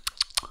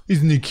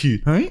 Isn't he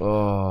cute, hey?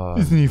 Oh,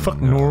 isn't he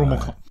fucking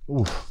normal?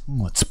 Oh,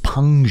 it's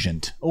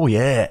pungent. Oh,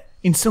 yeah.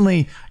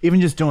 Instantly,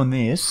 even just doing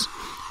this,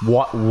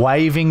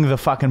 waving the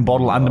fucking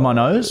bottle under my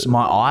nose,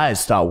 my eyes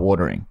start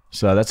watering.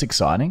 So that's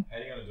exciting. How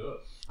are you going to do it?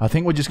 I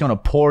think we're just going to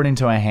pour it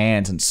into our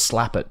hands and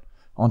slap it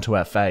onto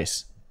our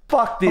face.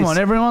 Fuck this. Come on,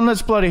 everyone,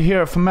 let's bloody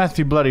hear it from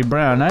Matthew Bloody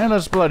Brown, eh?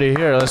 Let's bloody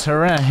hear it. Let's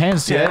hear our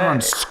hands here.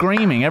 Everyone's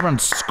screaming.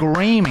 Everyone's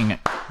screaming.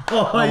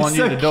 I want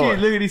you to do it.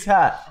 Look at his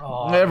hat.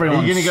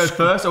 Everyone's... Are you going to go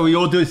first or we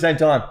all do it at the same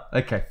time?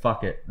 Okay,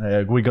 fuck it.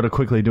 We got to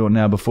quickly do it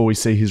now before we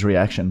see his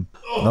reaction.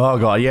 Oh,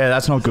 God. Yeah,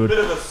 that's not good.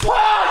 Oh,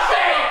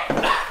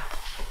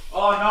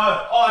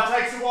 no. Oh, it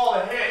takes a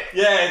while to hit.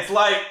 Yeah, it's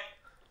late.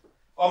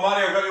 Oh,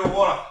 Marty, I got you a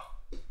water.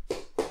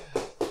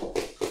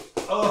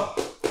 Oh,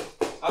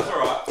 that's all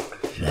right.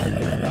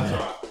 That's all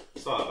right.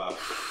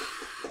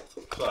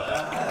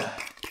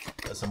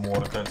 some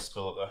water. Don't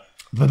spill it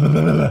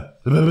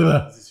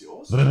though. Is this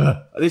yours?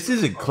 This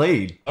isn't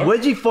clean.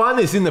 Where'd you find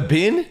this in the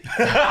bin?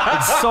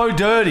 It's so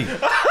dirty.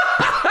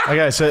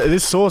 Okay, so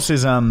this sauce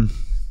is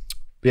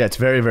it's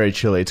very, very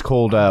chilly. It's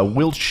called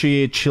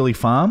Wiltshire Chili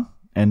Farm,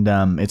 and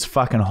it's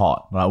fucking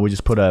hot. Right, we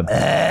just put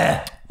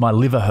my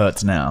liver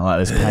hurts now. Like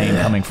there's pain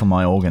coming from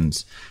my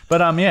organs. But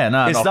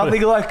It's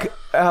nothing like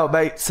our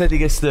mate said he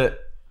gets the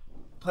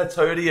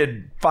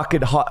Platonian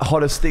fucking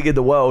hottest thing in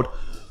the world.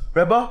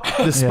 Remember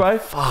the spray?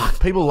 Fuck,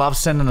 people love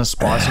sending us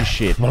spicy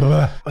shit.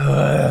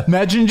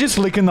 Imagine just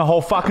licking the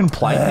whole fucking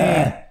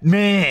plate,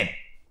 man.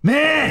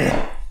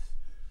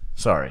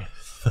 Sorry.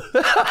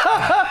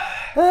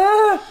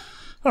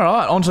 All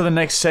right, on to the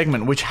next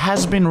segment, which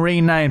has been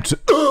renamed to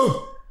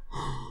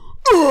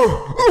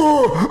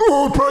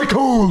prank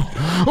calls.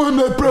 I'm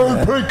that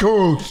brand prank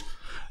calls.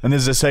 And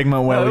this is a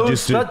segment where we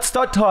just do...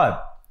 Start time.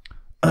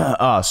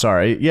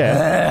 Sorry.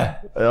 Yeah.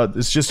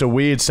 It's just a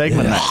weird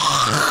segment.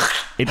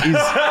 It is...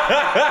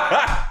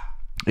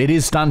 It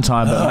is stunt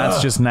time, but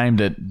Matt's just named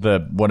it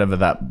whatever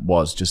that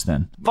was just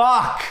then.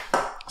 Fuck!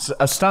 So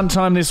a stunt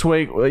time this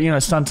week,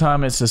 stunt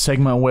time, it's a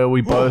segment where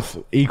we both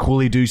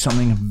equally do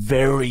something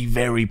very,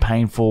 very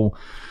painful.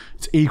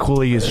 It's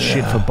equally as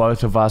shit for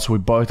both of us. We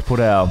both put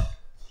our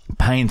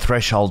pain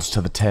thresholds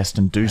to the test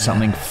and do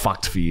something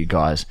fucked for you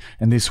guys.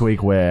 And this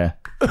week we're...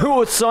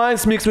 It's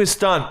science mixed with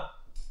stunt.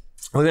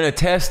 We're going to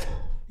test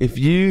if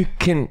you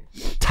can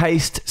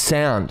taste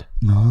sound.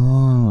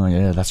 Oh,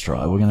 yeah, that's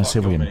right. We're going to see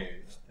if we can...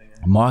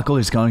 Michael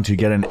is going to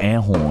get an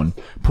air horn,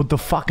 put the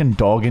fucking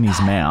dog in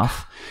his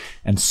mouth,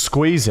 and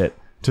squeeze it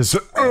to say,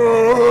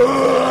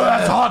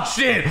 that's hot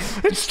shit.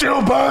 It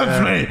still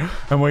burns me.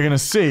 And we're going to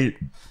see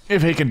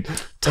if he can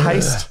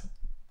taste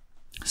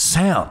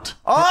sound.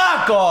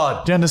 Oh,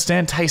 God. Do you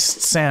understand? Taste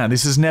sound.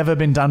 This has never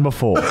been done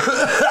before.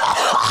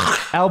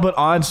 Albert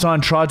Einstein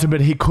tried to,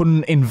 but he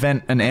couldn't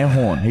invent an air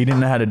horn. He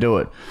didn't know how to do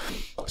it.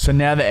 So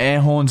now the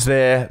air horn's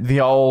there, the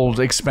old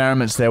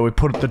experiments there. We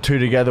put the two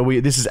together.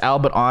 This is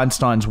Albert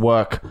Einstein's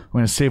work. We're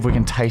going to see if we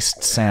can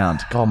taste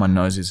sound. God, my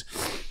nose is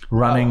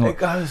running.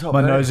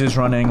 My nose is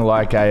running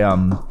like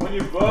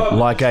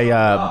like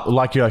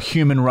you're a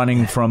human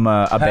running from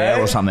a bear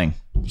or something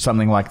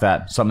like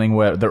that. Something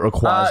that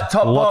requires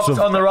top lots box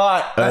of on the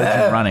right.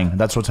 urgent running.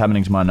 That's what's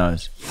happening to my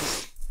nose.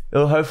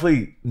 It'll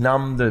hopefully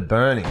numb the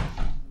burning.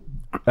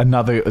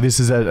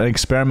 This is an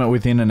experiment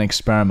within an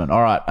experiment.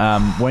 All right.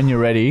 When you're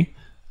ready.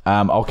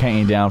 I'll count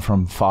you down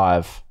from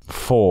 5,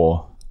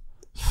 4,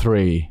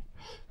 3,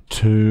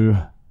 2,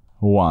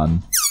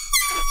 1.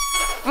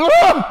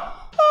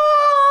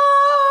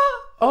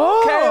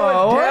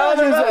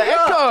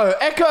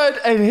 Echoed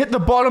and hit the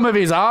bottom of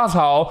his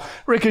asshole,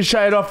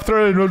 ricocheted off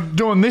through,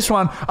 doing this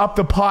one up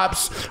the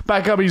pipes,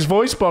 back up his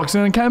voice box,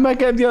 and then came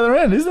back out the other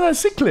end. Isn't that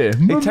sick, clear?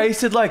 It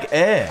tasted like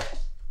air.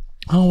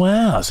 Oh,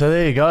 wow. So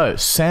there you go.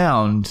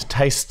 Sound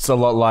tastes a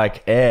lot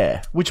like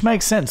air, which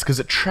makes sense because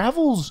it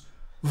travels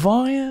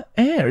via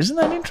air. Isn't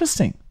that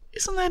interesting?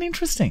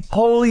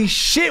 Holy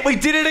shit, we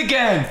did it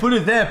again. Put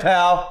it there,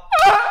 pal.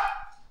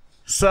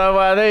 So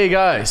there you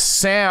go.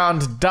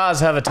 Sound does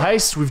have a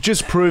taste. We've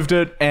just proved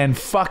it, and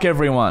fuck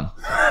everyone.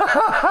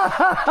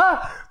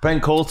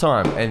 Prank call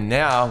time. And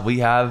now we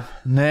have...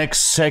 Next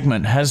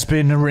segment has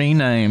been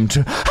renamed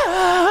to...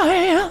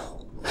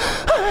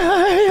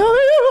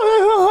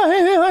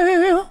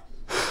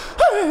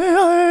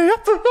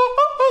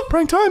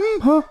 Prank time.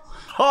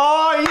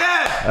 Oh,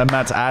 yeah! And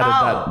Matt's added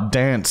that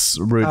dance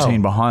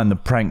routine behind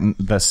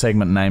the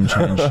segment name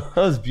change. That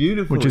was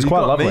beautiful. Which is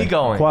quite lovely.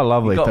 Quite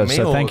lovely.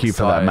 So thank you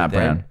for that, Matt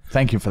Brown.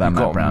 Thank you for that,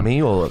 Matt Brown. Got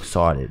me all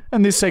excited.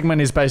 And this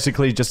segment is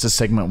basically just a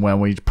segment where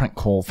we prank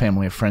call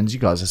family or friends. You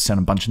guys have sent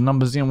a bunch of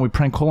numbers in. We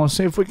prank call and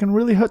see if we can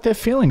really hurt their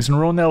feelings and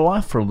ruin their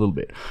life for a little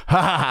bit.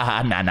 Ha ha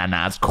ha.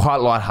 Nah. It's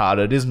quite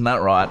lighthearted. Isn't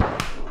that right?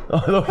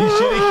 Oh, you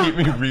should have hit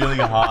me really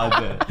hard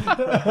there.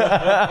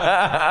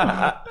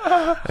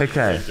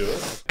 Okay,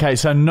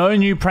 so no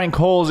new prank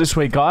calls this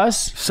week,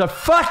 guys. So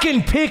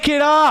fucking pick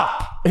it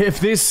up. If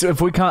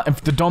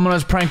the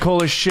Domino's prank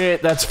call is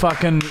shit, that's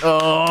fucking,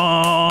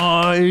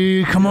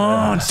 come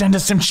on, send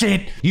us some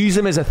shit. Use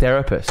them as a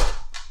therapist.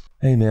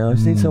 Hey man, I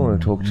just need someone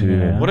to talk to.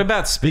 Yeah. What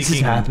about speaking? This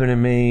has happened to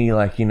me,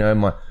 like,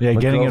 my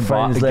getting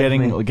girlfriend's left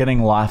me.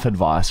 getting life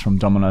advice from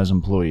Domino's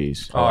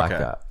employees. I like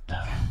that.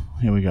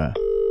 Here we go.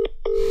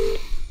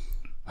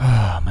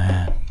 Oh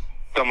man.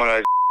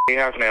 Domino,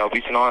 how can I help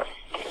you tonight?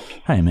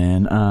 Hey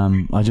man,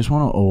 I just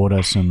want to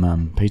order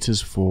some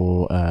pizzas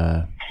for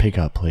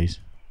pickup, please.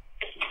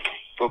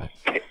 For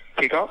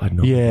pick up?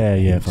 Yeah,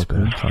 if I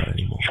could.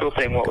 Anymore. Sure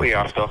thing, what were you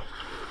after?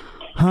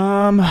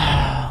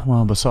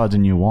 Well, besides a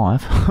new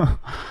wife,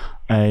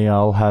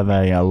 I'll have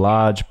a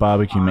large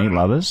barbecue meat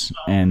lovers,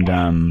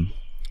 and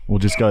we'll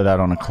just go that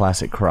on a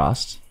classic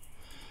crust.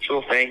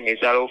 Sure thing, is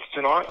that all for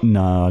tonight?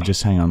 No,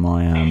 just hang on,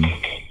 my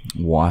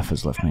wife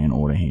has left me an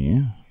order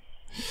here.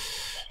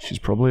 She's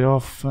probably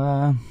off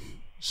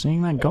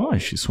seeing that guy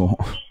she saw.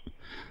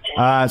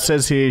 It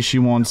says here she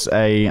wants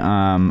a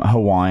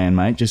Hawaiian,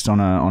 mate, just on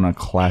a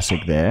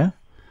classic there.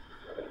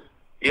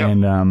 Yep.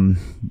 And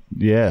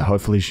yeah,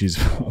 hopefully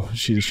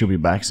she'll be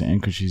back soon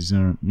because she's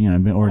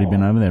already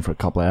been over there for a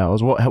couple of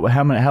hours.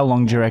 How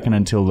long do you reckon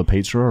until the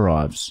pizza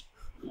arrives?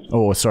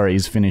 Oh, sorry,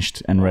 is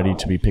finished and ready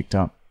to be picked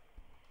up?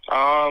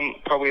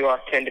 Probably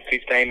like 10 to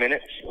 15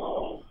 minutes.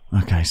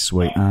 Okay,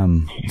 sweet.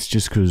 It's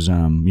just because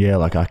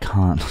I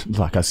can't,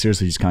 I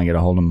seriously just can't get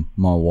a hold of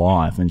my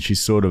wife, and she's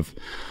sort of.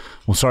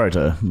 Well, sorry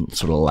to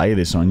sort of lay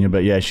this on you,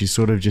 but yeah, she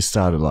sort of just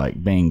started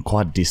like being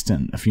quite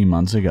distant a few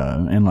months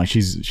ago, and like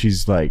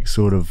she's like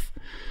sort of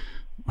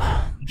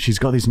she's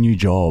got this new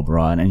job,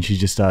 right? And she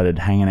just started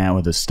hanging out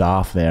with the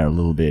staff there a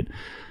little bit,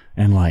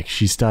 and like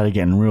she started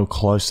getting real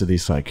close to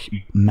this like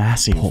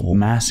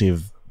massive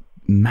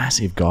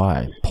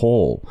guy,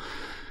 Paul.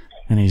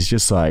 And he's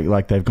just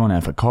like they've gone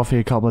out for coffee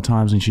a couple of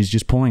times, and she's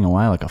just pulling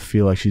away. Like I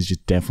feel like she's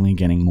just definitely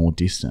getting more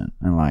distant,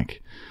 and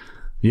like.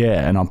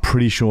 Yeah, and I'm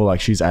pretty sure like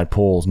she's at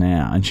Paul's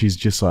now, and she's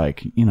just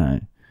like,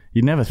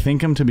 you'd never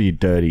think them to be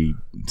dirty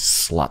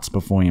sluts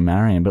before you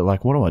marry him, but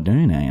like, what do I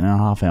do now?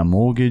 Half our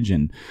mortgage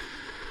and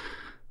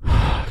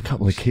a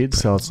couple of kids,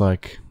 so it's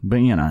like, but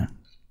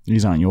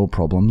these aren't your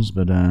problems.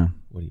 But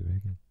What do you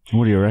reckon?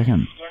 What do you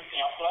reckon?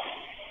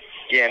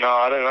 Yeah, no,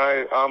 I don't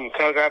know.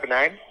 Can I grab a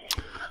name?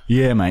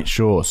 Yeah, mate,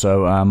 sure.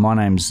 So my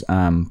name's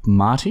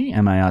Marty,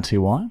 Marty.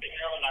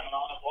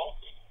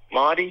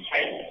 Marty?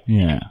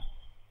 Yeah.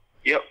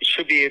 Yep, it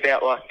should be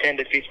about like 10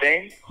 to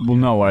 15. Well,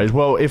 no worries.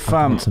 Well, if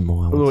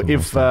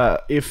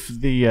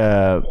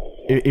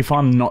if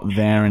I'm not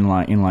there in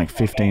like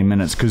 15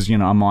 minutes, because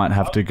I might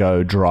have to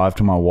go drive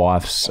to my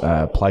wife's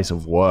place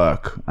of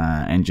work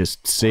and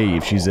just see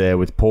if she's there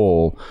with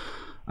Paul,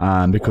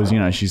 because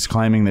she's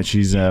claiming that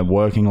she's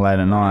working late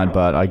at night,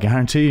 but I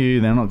guarantee you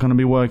they're not going to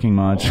be working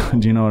much.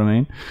 Do you know what I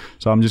mean?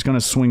 So I'm just going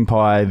to swing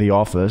by the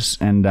office,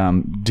 and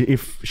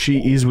if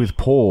she is with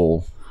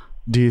Paul.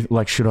 Do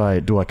I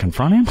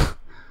confront him?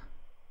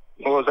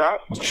 What was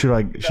that? Should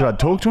I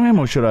talk to him,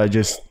 or should I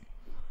just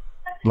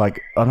I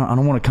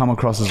don't want to come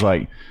across as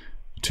like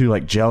too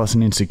like jealous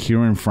and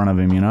insecure in front of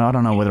him, I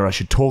don't know whether I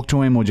should talk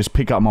to him or just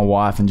pick up my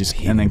wife and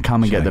then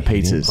come and get the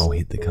pizzas. I'll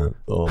hit the cunt.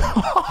 Oh.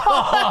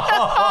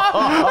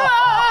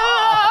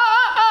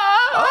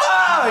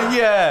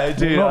 Yeah,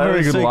 dude. Not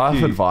very good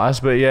life advice,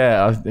 but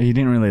yeah, he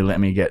didn't really let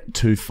me get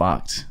too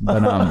fucked.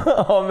 But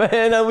oh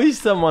man, I wish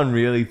someone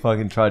really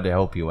fucking tried to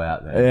help you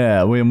out there.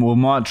 Yeah, we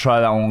might try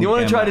that one. You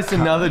want to try this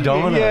another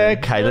Domino? Yeah,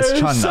 okay, let's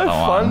try another one. It's so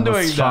fun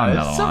doing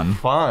that. It's so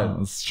fun.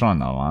 Let's try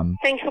another one.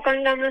 Thanks for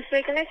calling Domino's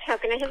Weekend. How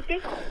can I help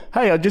you?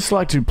 Hey, I'd just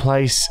like to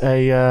place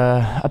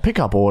a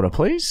pickup order,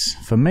 please,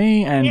 for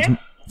me and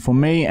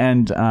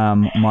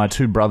my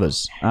two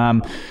brothers.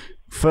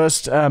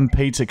 First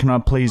pizza, can I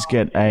please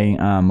get a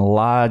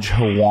large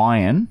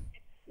Hawaiian?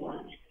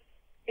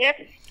 Yep.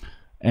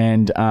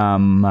 And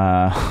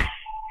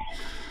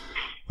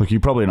look,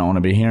 you probably don't want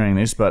to be hearing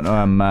this, but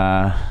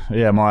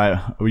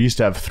we used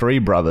to have 3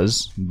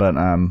 brothers, but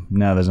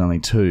now there's only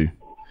 2.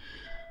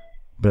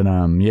 But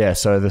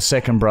so the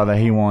second brother,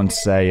 he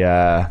wants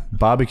a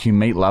barbecue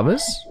meat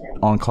lovers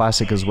on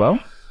classic as well.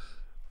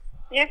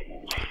 Yep.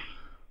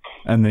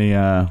 And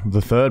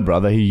the third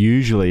brother,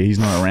 he's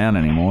not around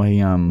anymore.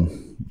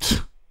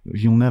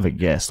 You'll never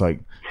guess, like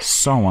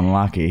so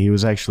unlucky. He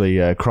was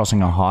actually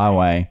crossing a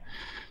highway,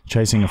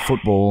 chasing a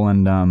football,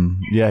 and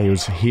he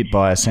was hit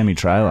by a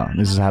semi-trailer.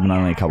 This has happened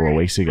only a couple of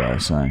weeks ago,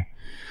 so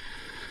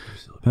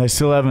they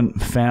still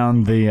haven't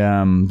found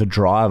the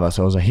driver.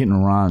 So it was a hit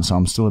and run. So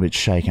I'm still a bit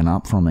shaken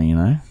up from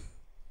it,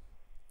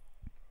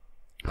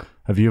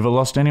 Have you ever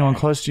lost anyone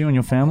close to you in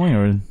your family,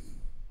 or?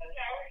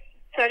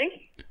 Sorry?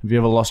 Have you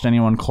ever lost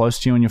anyone close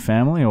to you in your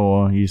family,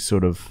 or you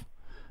sort of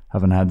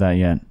haven't had that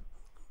yet?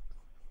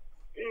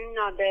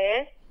 Not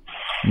there.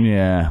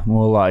 Yeah,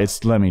 well,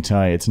 let me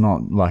tell you, it's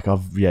not like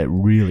it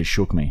really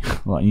shook me.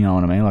 Like, you know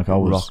what I mean? Like I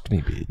was... Rocked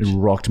me, bitch. It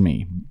rocked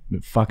me.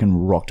 It fucking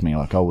rocked me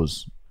like I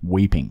was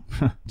weeping.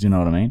 Do you know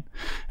what I mean?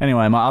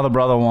 Anyway, my other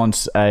brother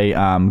wants a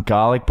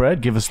garlic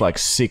bread. Give us like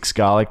 6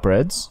 garlic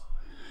breads.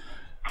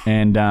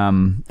 And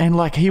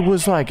like he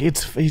was like,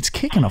 it's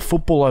kicking a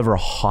football over a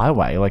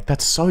highway. Like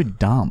that's so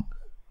dumb.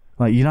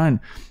 Like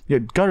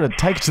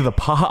take it to the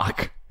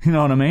park. You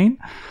know what I mean?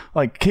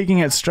 Like kicking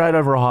it straight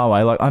over a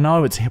highway. Like I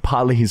know it's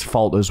partly his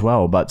fault as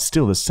well, but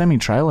still the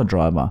semi-trailer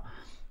driver,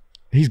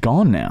 he's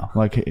gone now.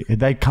 Like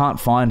they can't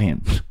find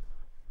him.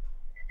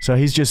 So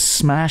he's just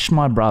smashed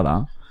my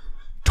brother,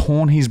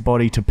 torn his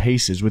body to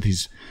pieces with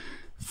his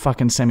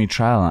fucking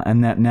semi-trailer,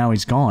 and that now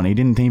he's gone. He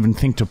didn't even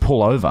think to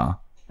pull over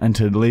and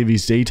to leave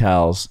his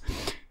details.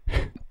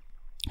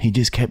 He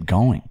just kept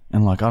going.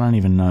 And like, I don't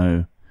even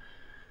know.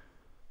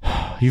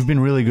 You've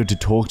been really good to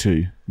talk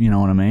to, you know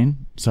what I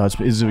mean? So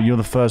you're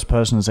the first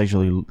person that's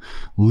actually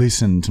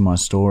listened to my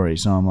story.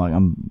 So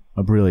I'm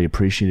really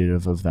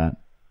appreciative of that.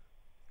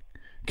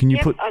 Can you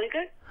All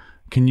good?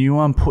 Can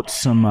you put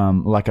some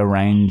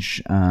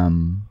arrange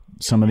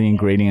some of the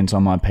ingredients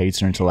on my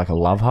pizza into like a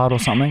love heart or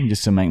something,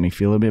 just to make me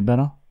feel a bit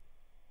better?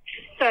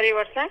 Sorry,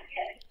 what's that?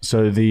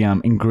 So the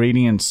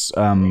ingredients,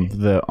 on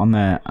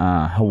the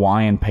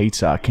Hawaiian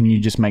pizza, can you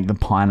just make the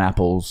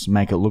pineapples,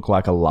 make it look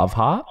like a love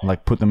heart?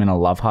 Like put them in a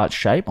love heart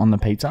shape on the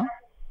pizza?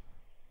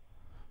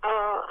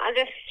 I'll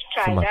just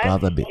try For my that.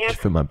 brother, bitch. Yep.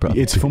 For my brother.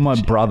 It's for my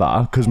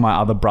brother because my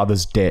other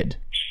brother's dead.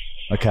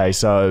 Okay,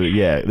 so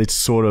yeah, it's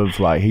sort of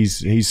like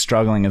he's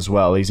struggling as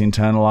well. He's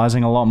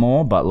internalizing a lot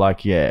more, but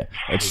like yeah,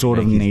 it's sort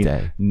of Make his neat.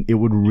 day. It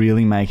would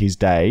really make his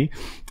day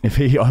if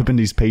he opened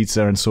his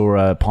pizza and saw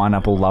a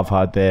pineapple love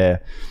heart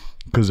there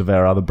because of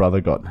our other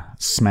brother got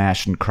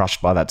smashed and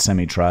crushed by that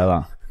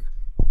semi-trailer.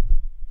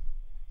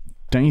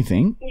 Don't you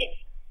think?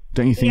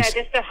 Don't you think?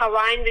 Yeah, just the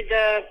Hawaiian with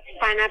the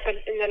pineapple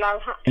in the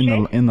love heart in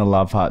shape. the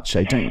love heart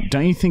shape.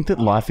 Don't you think that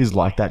life is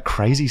like that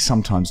crazy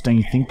sometimes? Don't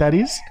you think that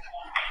is?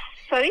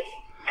 Sorry?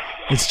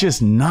 It's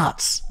just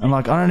nuts. And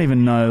like, I don't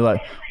even know,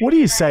 like, what do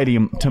you say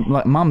to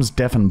like, mum's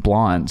deaf and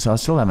blind, so I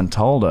still haven't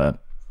told her.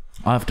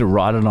 I have to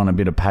write it on a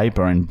bit of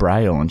paper in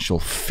Braille and she'll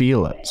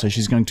feel it. So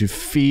she's going to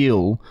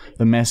feel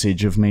the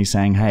message of me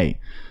saying, hey,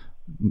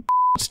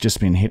 it's just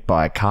been hit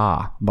by a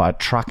car, by a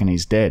truck and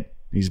he's dead.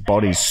 His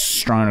body's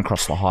strewn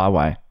across the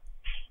highway.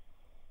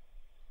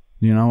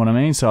 You know what I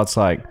mean? So it's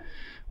like,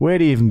 where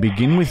do you even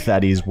begin with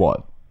that is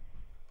what?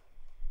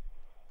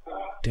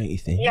 Don't you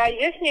think? Yeah, you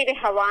just need a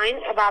Hawaiian,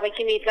 a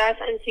barbecue meatloaf,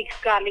 and 6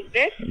 garlic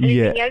bread.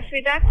 Anything else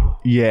with that?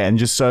 Yeah, and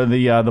just so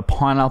the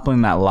pineapple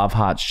in that love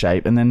heart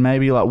shape, and then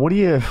maybe like,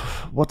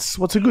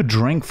 what's a good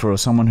drink for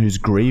someone who's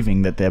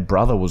grieving that their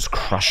brother was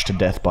crushed to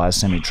death by a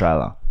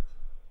semi-trailer?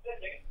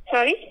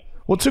 Sorry?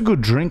 What's a good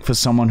drink for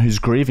someone who's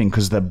grieving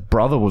because their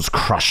brother was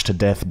crushed to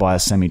death by a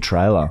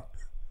semi-trailer?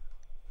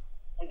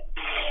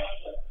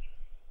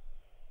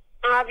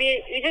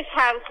 We just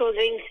have cold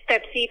drinks,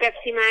 Pepsi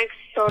Max,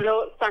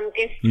 Solo,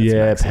 Sunkist.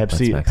 Yeah, max it,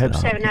 Pepsi. let's max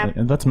it up.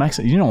 Pepsi. Let's max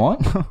it. You know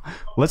what?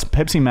 Let's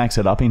Pepsi Max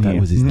it up in here. That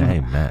was his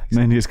name, Max.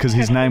 Man, it's because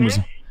his name was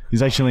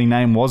his actually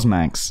name was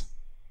Max.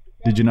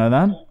 Did you know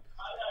that?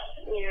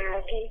 Yeah,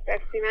 okay,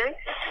 Pepsi Max.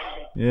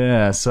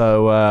 Yeah.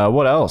 So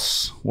what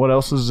else? What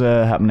else is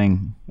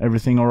happening?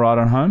 Everything all right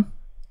at home?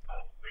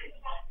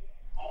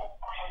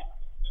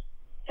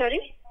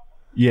 Sorry?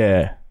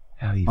 Yeah.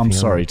 How are you I'm feeling?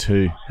 sorry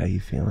too. How are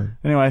you feeling?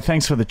 Anyway,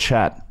 thanks for the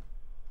chat.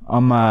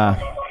 I'm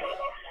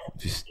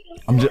Just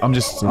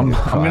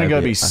gonna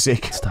go be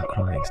sick. Start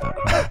crying.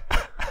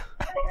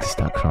 Just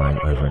start crying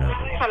over and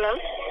over again. Hello?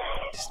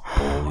 Just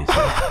bawl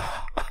yourself.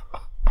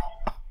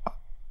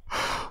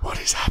 What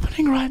is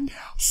happening right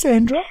now,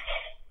 Sandra?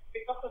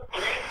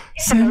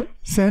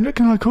 Sandra,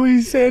 can I call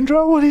you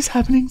Sandra? What is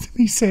happening to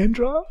me,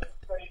 Sandra?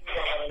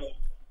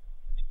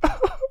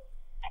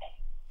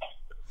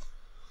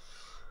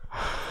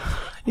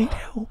 I need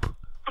help.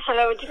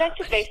 Hello, would you like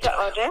to place the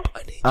order?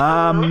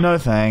 No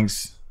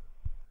thanks.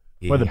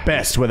 We're the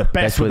best. We're the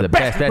best. We're the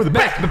best. We're the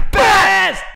best.